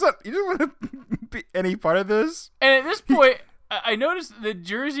 He doesn't want to be any part of this. And at this point, I noticed the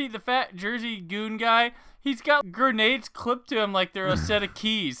fat Jersey goon guy, he's got grenades clipped to him like they're a set of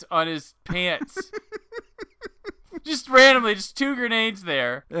keys on his pants. Just randomly, just 2 grenades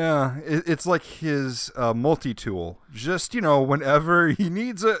there. Yeah, it's like his multi-tool. Just, whenever he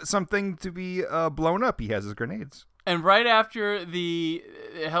needs something to be blown up, he has his grenades. And right after the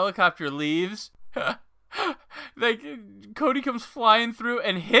helicopter leaves, Cody comes flying through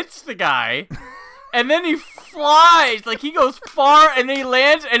and hits the guy. And then he flies. He goes far, and then he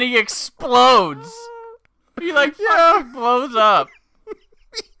lands, and he explodes. He fucking blows up.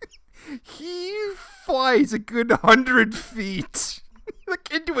 He flies a good 100 feet.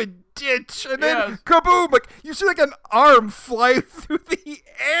 Into a ditch, and then kaboom! You see an arm fly through the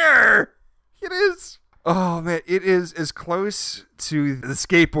air. It is. Oh man, it is as close to the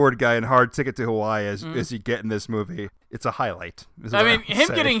skateboard guy in Hard Ticket to Hawaii as you get in this movie. It's a highlight. I mean, him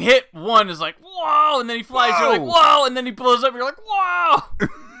getting hit one is whoa, and then he flies. You're like, whoa, and then he blows up. You're like, whoa.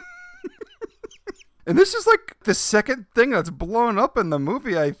 And this is the second thing that's blown up in the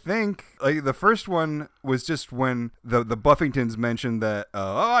movie, I think. The first one was just when the Buffingtons mentioned that,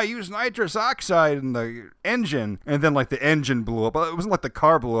 I used nitrous oxide in the engine. And then the engine blew up. It wasn't the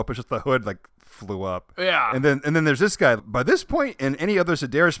car blew up, it's just the hood flew up. Yeah. And then there's this guy. By this point in any other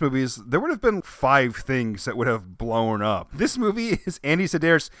Sidaris movies, there would have been 5 things that would have blown up. This movie is Andy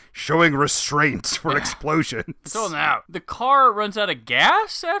Sidaris showing restraint for explosions. So now the car runs out of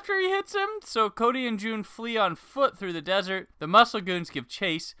gas after he hits him, so Cody and June flee on foot through the desert. The muscle goons give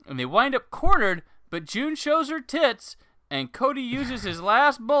chase, and they wind up cornered, but June shows her tits, and Cody uses his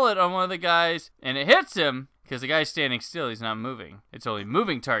last bullet on one of the guys, and it hits him. Because the guy's standing still, he's not moving. It's only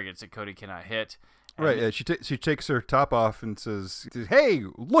moving targets that Cody cannot hit. And right, she takes her top off and says, hey,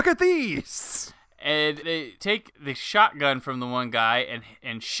 look at these! And they take the shotgun from the one guy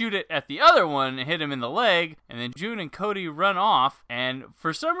and shoot it at the other one and hit him in the leg. And then June and Cody run off. And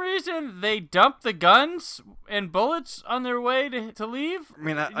for some reason, they dump the guns and bullets on their way to leave. I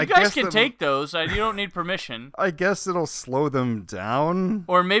mean, you guys can take those. You don't need permission. I guess it'll slow them down.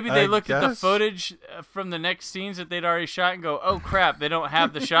 Or maybe they look at the footage from the next scenes that they'd already shot and go, oh, crap, they don't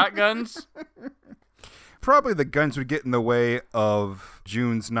have the shotguns. Probably the guns would get in the way of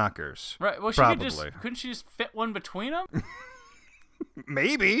June's knockers. Right. Well, couldn't she just fit one between them?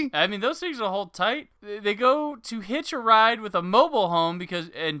 Maybe. I mean, those things will hold tight. They go to hitch a ride with a mobile home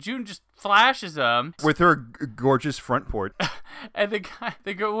and June just flashes them. With her gorgeous front port. And the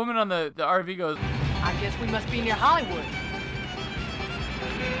woman on the RV goes, I guess we must be near Hollywood.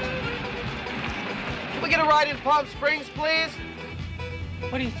 Can we get a ride in Palm Springs, please?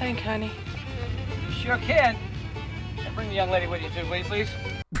 What do you think, honey? Sure can. And bring the young lady with you too, will you, please?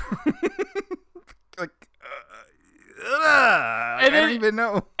 I don't even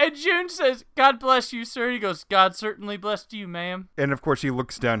know. And June says, God bless you, sir. He goes, God certainly blessed you, ma'am. And of course he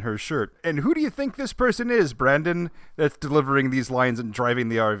looks down her shirt. And who do you think this person is, Brandon, that's delivering these lines and driving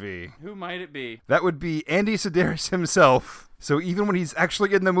the RV? Who might it be? That would be Andy Sidaris himself. So even when he's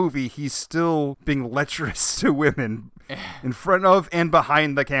actually in the movie, he's still being lecherous to women in front of and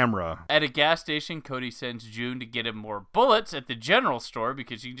behind the camera. At a gas station, Cody sends June to get him more bullets at the general store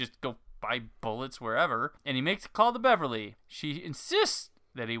because you can just go buy bullets wherever. And he makes a call to Beverly. She insists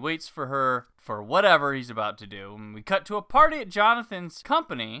that he waits for her for whatever he's about to do. And we cut to a party at Jonathan's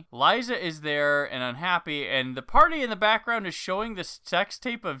company. Liza is there and unhappy, and the party in the background is showing the sex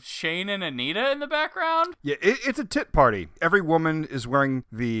tape of Shane and Anita in the background. Yeah, it's a tit party. Every woman is wearing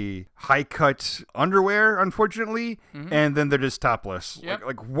the high-cut underwear, unfortunately, and then they're just topless. Yep.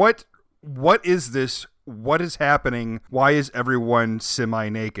 What is this? What is happening? Why is everyone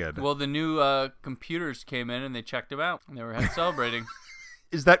semi-naked? Well, the new computers came in and they checked them out, and they were celebrating.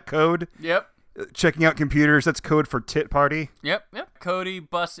 Is that code? Yep. Checking out computers, that's code for tit party? Yep. Cody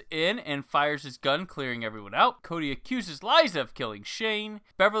busts in and fires his gun, clearing everyone out. Cody accuses Liza of killing Shane.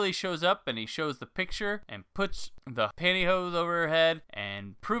 Beverly shows up and he shows the picture and puts the pantyhose over her head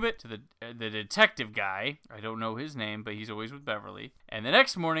and prove it to the detective guy. I don't know his name, but he's always with Beverly. And the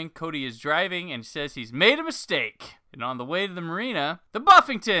next morning, Cody is driving and says he's made a mistake. And on the way to the marina, the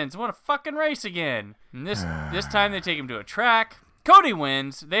Buffingtons want to fucking race again. And this time they take him to a track. Cody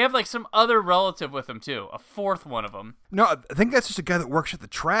wins. They have some other relative with them too. A fourth one of them. No, I think that's just a guy that works at the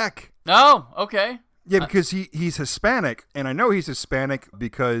track. Oh, okay. Yeah, because he's Hispanic, and I know he's Hispanic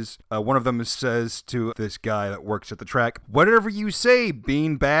because one of them says to this guy that works at the track, "Whatever you say,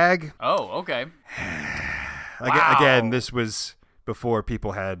 beanbag." Oh, okay. Wow. Again, this was before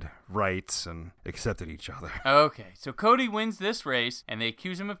people had rights and accepted each other. Okay, so Cody wins this race, and they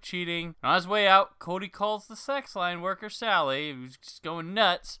accuse him of cheating. On his way out, Cody calls the sex line worker, Sally, who's just going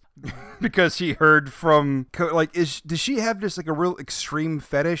nuts. Because he heard from, does she have just a real extreme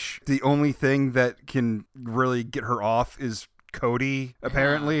fetish? The only thing that can really get her off is Cody,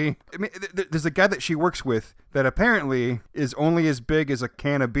 apparently. I mean, there's a guy that she works with that apparently is only as big as a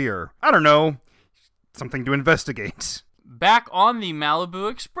can of beer. I don't know. Something to investigate. Back on the Malibu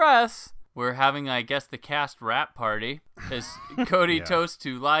Express, we're having, I guess, the cast rap party as Cody toasts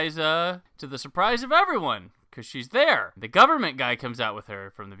to Liza to the surprise of everyone. because she's there. The government guy comes out with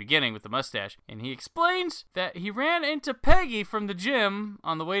her from the beginning with the mustache, and he explains that he ran into Peggy from the gym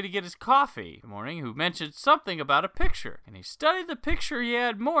on the way to get his coffee in the morning, who mentioned something about a picture. And he studied the picture he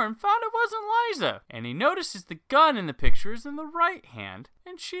had more and found it wasn't Liza. And he notices the gun in the picture is in the right hand,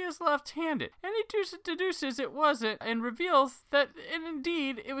 and she is left-handed. And he deduces it wasn't, and reveals that,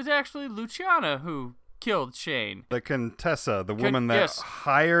 indeed, it was actually Luciana who killed Shane. The Contessa, the woman that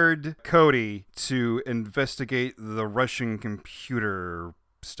hired Cody to investigate the Russian computer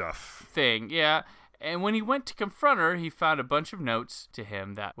stuff. Thing, yeah. And when he went to confront her, he found a bunch of notes to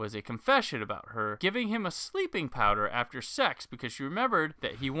him that was a confession about her giving him a sleeping powder after sex because she remembered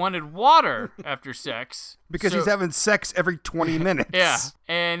that he wanted water after sex. Because he's having sex every 20 minutes. Yeah.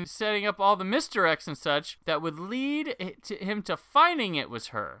 And setting up all the misdirects and such that would lead him to finding it was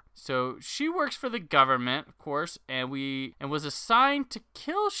her. So she works for the government, of course, and was assigned to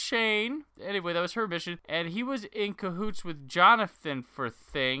kill Shane. Anyway, that was her mission. And he was in cahoots with Jonathan for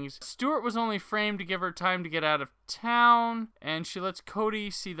things. Stuart was only framed to give her time to get out of town, and she lets Cody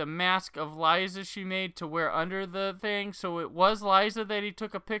see the mask of Liza she made to wear under the thing. So it was Liza that he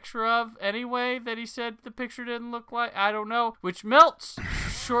took a picture of anyway, that he said the picture didn't look like. I don't know. Which melts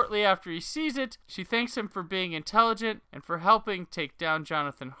shortly after he sees it. She thanks him for being intelligent and for helping take down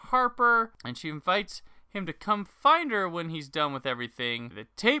Jonathan Harper, and she invites him to come find her when he's done with everything. The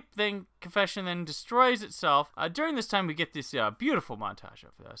tape confession then destroys itself. During this time, we get this beautiful montage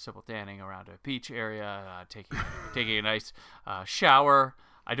of Sybil Danning around a beach area, taking a nice shower.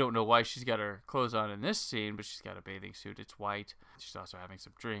 I don't know why she's got her clothes on in this scene, but she's got a bathing suit. It's white. She's also having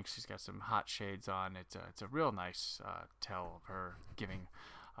some drinks. She's got some hot shades on. It's a real nice tell of her giving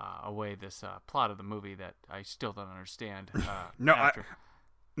away this plot of the movie that I still don't understand.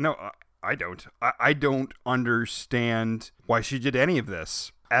 I don't. I don't understand why she did any of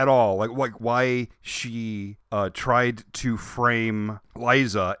this at all. Like why she tried to frame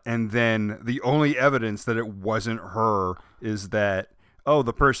Liza, and then the only evidence that it wasn't her is that, oh,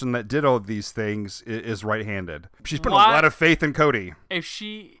 the person that did all of these things is right-handed. She's put a lot of faith in Cody. If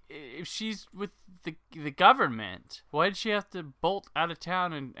she's with the government, why did she have to bolt out of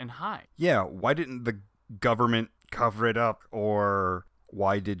town and hide? Yeah, why didn't the government cover it up, or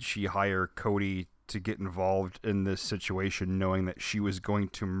why did she hire Cody to get involved in this situation knowing that she was going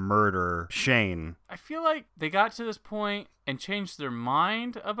to murder Shane? I feel like they got to this point and changed their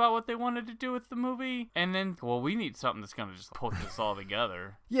mind about what they wanted to do with the movie, and then, we need something that's going to just put this all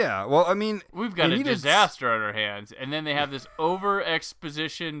together. Yeah, well, I mean, we've got a disaster on our hands, and then they have this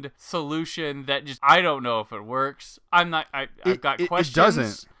over-expositioned solution that just, I don't know if it works. I've got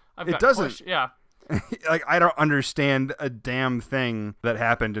questions. It doesn't. Yeah. Like, I don't understand a damn thing that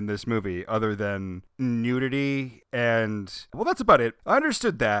happened in this movie other than nudity, and, well, that's about it. I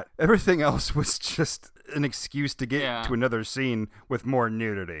understood that. Everything else was just an excuse to get to another scene with more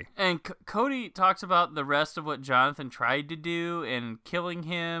nudity. And Cody talks about the rest of what Jonathan tried to do and killing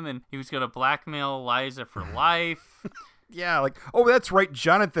him, and he was going to blackmail Liza for life. Yeah, like, oh, that's right,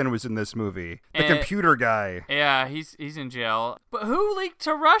 Jonathan was in this movie. The computer guy. Yeah, he's in jail. But who leaked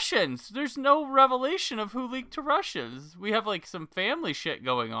to Russians? There's no revelation of who leaked to Russians. We have, like, some family shit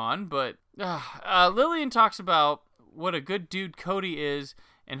going on, but Lillian talks about what a good dude Cody is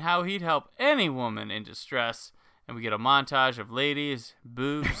and how he'd help any woman in distress. And we get a montage of ladies,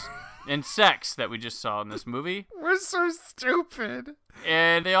 boobs, and sex that we just saw in this movie. We're so stupid.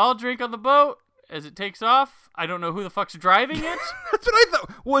 And they all drink on the boat as it takes off. I don't know who the fuck's driving it. That's what I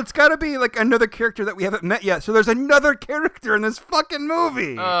thought. Well, it's got to be like another character that we haven't met yet. So there's another character in this fucking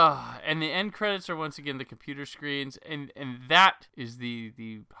movie. And the end credits are once again the computer screens, and that is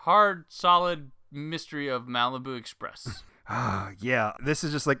the hard, solid mystery of Malibu Express. Yeah, this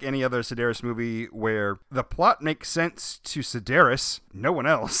is just like any other Sidaris movie where the plot makes sense to Sidaris, no one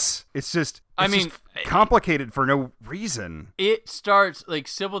else. It's just complicated for no reason. It starts, like,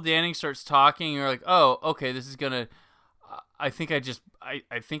 Sybil Danning starts talking, and you're like, oh, okay, this is gonna, I think I just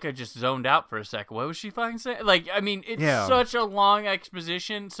zoned out for a second. What was she fucking saying? Like, I mean, it's such a long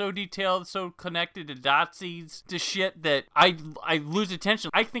exposition, so detailed, so connected to dotsies, to shit that I lose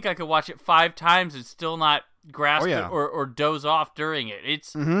attention. I think I could watch it 5 times and still not grasp it or doze off during it.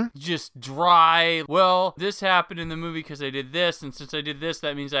 It's just dry. Well, this happened in the movie because I did this, and since I did this,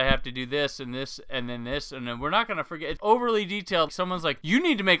 that means I have to do this, and then we're not going to forget. It's overly detailed. Someone's like, you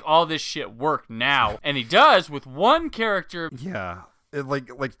need to make all this shit work now. And he does with one character. Yeah.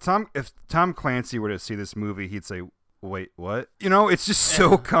 If Tom Clancy were to see this movie, he'd say, wait, what? You know, it's just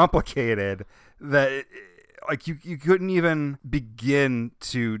so complicated that you couldn't even begin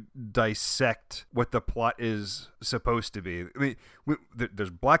to dissect what the plot is supposed to be. I mean,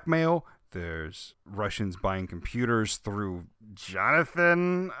 there's blackmail, There's Russians buying computers through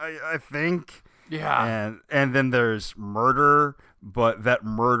Jonathan, I think. Yeah. And then there's murder, but that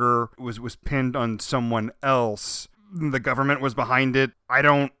murder was pinned on someone else. The government was behind it.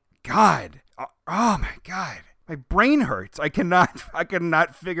 God. Oh my God. My brain hurts. I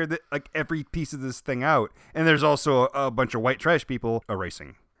cannot figure that, like, every piece of this thing out. And there's also a bunch of white trash people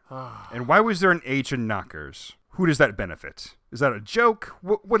erasing. And why was there an H in Knockers? Who does that benefit? Is that a joke?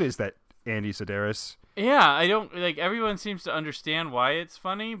 What is that, Andy Sidaris? Yeah, I don't, like, everyone seems to understand why it's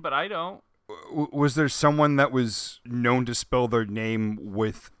funny, but I don't. Was there someone that was known to spell their name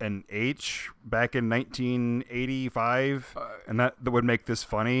with an H back in 1985? And that would make this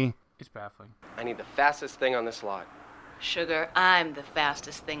funny? It's baffling. I need the fastest thing on this lot. Sugar, I'm the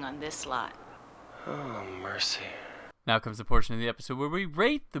fastest thing on this lot. Oh, mercy. Now comes the portion of the episode where we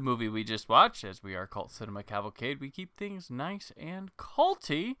rate the movie we just watched. As we are Cult Cinema Cavalcade, we keep things nice and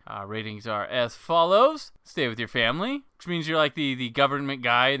culty. Ratings are as follows. Stay with your family, which means you're like the government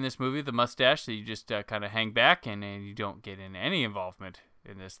guy in this movie, the mustache, so you just kind of hang back and you don't get in any involvement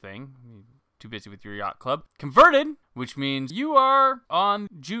in this thing. You're too busy with your yacht club. Converted, which means you are on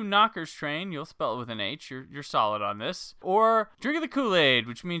June Knockers train. You'll spell it with an H. You're solid on this. Or drinking the Kool-Aid,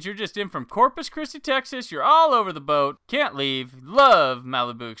 which means you're just in from Corpus Christi, Texas. You're all over the boat. Can't leave. Love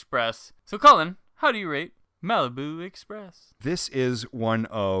Malibu Express. So, Cullen, how do you rate Malibu Express? This is one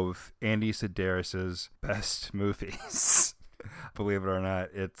of Andy Sidaris' best movies. Believe it or not,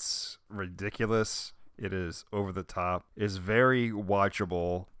 it's ridiculous. It is over the top. It's very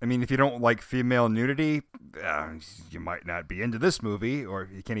watchable. I mean, if you don't like female nudity, you might not be into this movie, or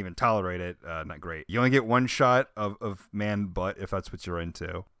you can't even tolerate it. Not great. You only get one shot of man butt if that's what you're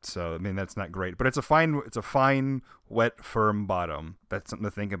into. So, I mean, that's not great. But it's a fine, wet, firm bottom. That's something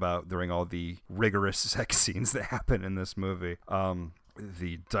to think about during all the rigorous sex scenes that happen in this movie.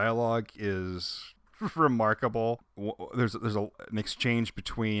 The dialogue is remarkable. There's an exchange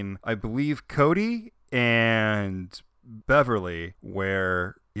between, I believe, Cody and Beverly,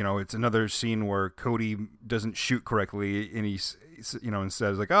 where, it's another scene where Cody doesn't shoot correctly, and he's, and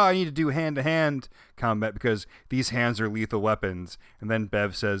says, like, I need to do hand-to-hand combat because these hands are lethal weapons. And then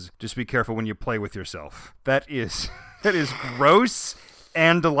Bev says, just be careful when you play with yourself. That is gross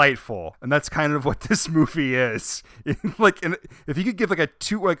and delightful, and that's kind of what this movie is. If you could give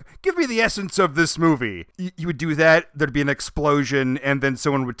give me the essence of this movie, you would do that. There'd be an explosion, and then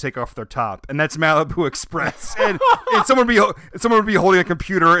someone would take off their top, and that's Malibu Express. and someone would be holding a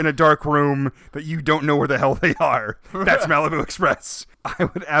computer in a dark room that you don't know where the hell they are. That's Malibu Express. I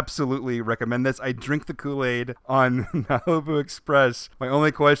would absolutely recommend this. I drink the Kool-Aid on Malibu Express. My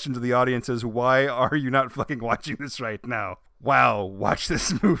only question to the audience is, why are you not fucking watching this right now? Wow, watch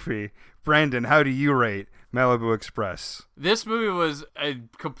this movie. Brandon, how do you rate Malibu Express? This movie was a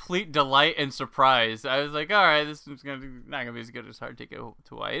complete delight and surprise. I was like, all right, this is not going to be as good as Hard Ticket to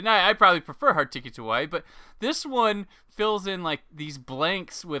Hawaii. And I probably prefer Hard Ticket to Hawaii, but this one fills in like these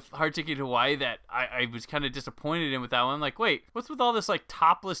blanks with Hard Ticket to Hawaii that I was kind of disappointed in with that one. I'm like, wait, what's with all this like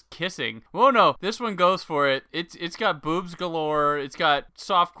topless kissing? Well, no, this one goes for it. It's got boobs galore. It's got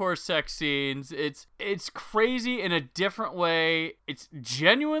softcore sex scenes. It's crazy in a different way. It's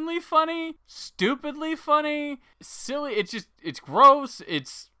genuinely funny, stupidly funny, silly. It's gross.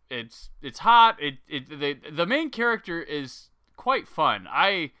 It's hot. The main character is quite fun.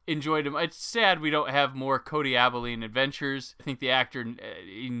 I enjoyed him. It's sad we don't have more Cody Abilene adventures. I think the actor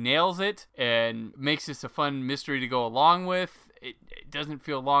he nails it and makes this a fun mystery to go along with. It doesn't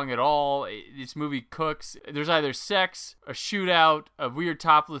feel long at all. This movie cooks. There's either sex, a shootout, a weird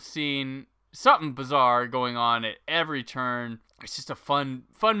topless scene, something bizarre going on at every turn. It's just a fun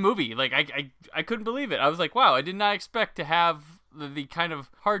movie. Like, I couldn't believe it. I was like, wow, I did not expect to have the kind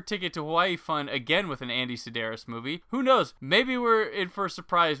of Hard Ticket to Hawaii fun again with an Andy Sidaris movie. Who knows? Maybe we're in for a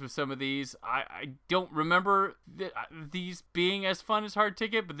surprise with some of these. I don't remember these being as fun as Hard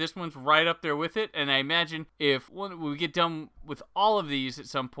Ticket, but this one's right up there with it. And I imagine when we get done with all of these at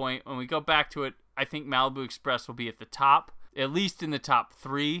some point, when we go back to it, I think Malibu Express will be at the top. At least in the top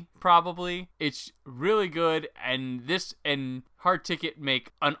 3, probably. It's really good, and this and Hard Ticket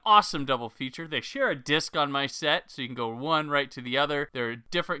make an awesome double feature. They share a disc on my set, so you can go one right to the other. They're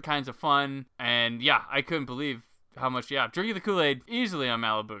different kinds of fun, and yeah, I couldn't believe how much, drinking the Kool-Aid easily on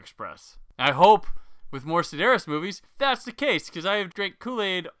Malibu Express. I hope with more Sidaris movies, that's the case, because I have drank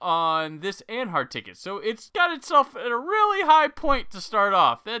Kool-Aid on this and Hard Ticket. So it's got itself at a really high point to start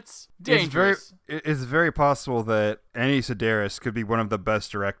off. That's dangerous. It's very possible that Andy Sidaris could be one of the best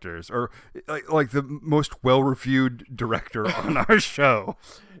directors, or like the most well-reviewed director on our show.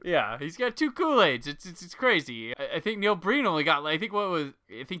 Yeah, he's got 2 Kool-Aids. It's crazy. I think Neil Breen only got, I think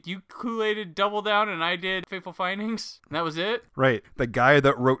you Kool-Aided Double Down and I did Fateful Findings. And that was it? Right. The guy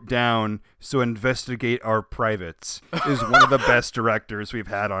that wrote down "So investigate our privates" is one of the best directors we've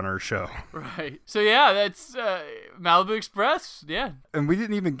had on our show. Right. So yeah, that's Malibu Express. Yeah. And we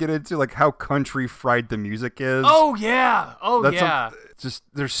didn't even get into like how country fried the music is. Oh yeah. Just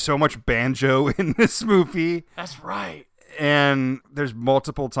there's so much banjo in this movie. That's right. And there's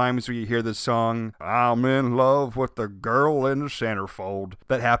multiple times where you hear the song, "I'm in love with the girl in the centerfold."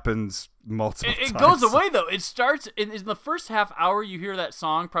 That happens multiple times. It goes away, though. It starts, in the first half hour, you hear that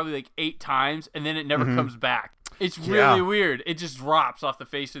song probably like 8 times, and then it never comes back. It's really weird. It just drops off the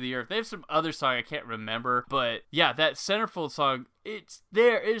face of the earth. They have some other song I can't remember, but yeah, that centerfold song, it's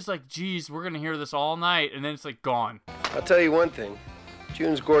there. It's like, geez, we're going to hear this all night, and then it's like gone. I'll tell you one thing.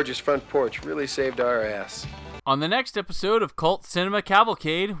 June's gorgeous front porch really saved our ass. On the next episode of Cult Cinema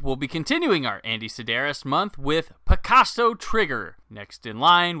Cavalcade, we'll be continuing our Andy Sidaris month with Picasso Trigger. Next in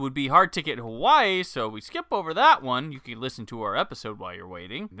line would be Hard Ticket Hawaii, so we skip over that one. You can listen to our episode while you're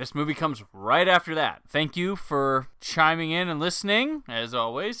waiting. This movie comes right after that. Thank you for chiming in and listening. As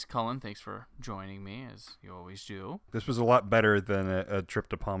always, Cullen, thanks for joining me, as you always do. This was a lot better than a trip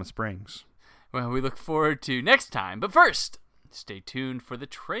to Palm Springs. Well, we look forward to next time. But first, stay tuned for the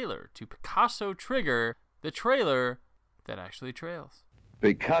trailer to Picasso Trigger, the trailer that actually trails.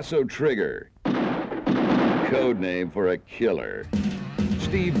 Picasso Trigger. Code name for a killer.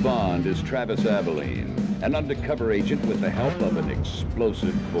 Steve Bond is Travis Abilene, an undercover agent with the help of an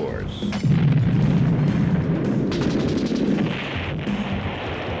explosive force.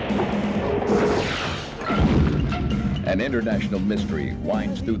 An international mystery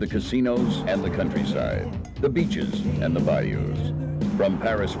winds through the casinos and the countryside, the beaches and the bayous. From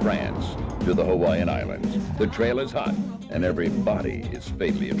Paris, France, to the Hawaiian Islands, the trail is hot, and every body is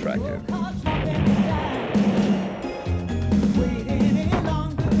fatally attractive.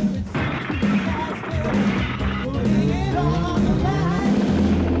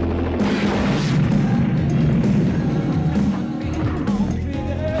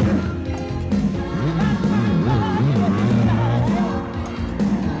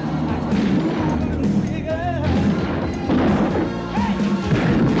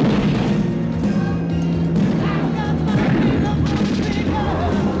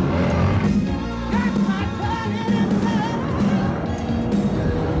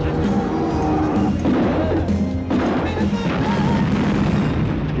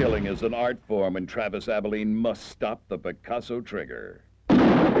 An art form, and Travis Abilene must stop the Picasso Trigger.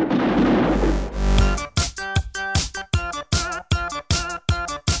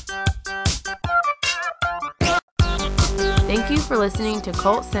 Thank you for listening to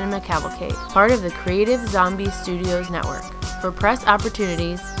Cult Cinema Cavalcade, part of the Creative Zombie Studios Network. For press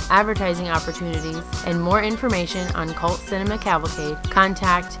opportunities, advertising opportunities, and more information on Cult Cinema Cavalcade,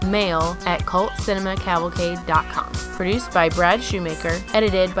 contact mail@cultcinemacavalcade.com. Produced by Brad Shoemaker,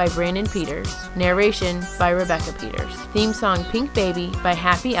 edited by Brandon Peters, narration by Rebecca Peters. Theme song Pink Baby by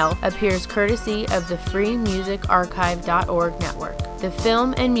Happy Elf appears courtesy of the freemusicarchive.org network. The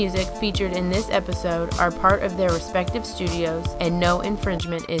film and music featured in this episode are part of their respective studios, and no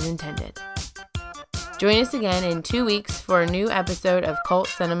infringement is intended. Join us again in 2 weeks for a new episode of Cult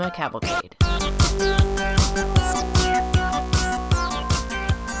Cinema Cavalcade.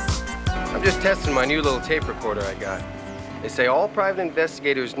 I'm just testing my new little tape recorder I got. They say all private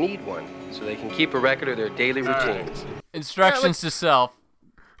investigators need one so they can keep a record of their daily routines. Instructions to self.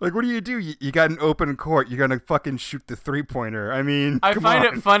 Like, what do? You got an open court. You're going to fucking shoot the 3-pointer. I mean, I find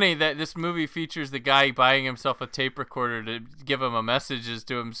it funny that this movie features the guy buying himself a tape recorder to give him a messages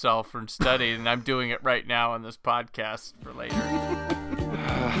to himself from study, and I'm doing it right now on this podcast for later.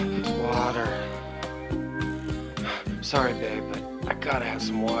 Water. Sorry, babe, but I gotta have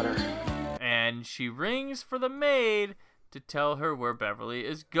some water. And she rings for the maid to tell her where Beverly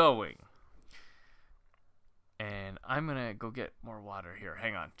is going. And I'm going to go get more water here.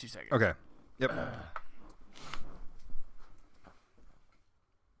 Hang on 2 seconds. Okay. Yep.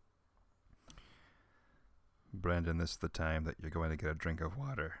 Brandon, this is the time that you're going to get a drink of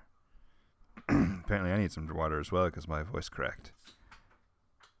water. Apparently I need some water as well because my voice cracked.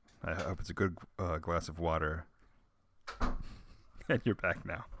 I hope it's a good glass of water. And you're back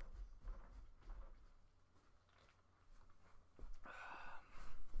now.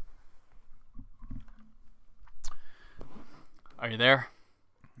 Are you there?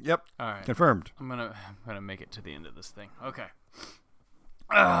 Yep. All right. Confirmed. I'm gonna make it to the end of this thing. Okay.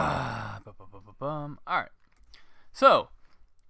 All right. So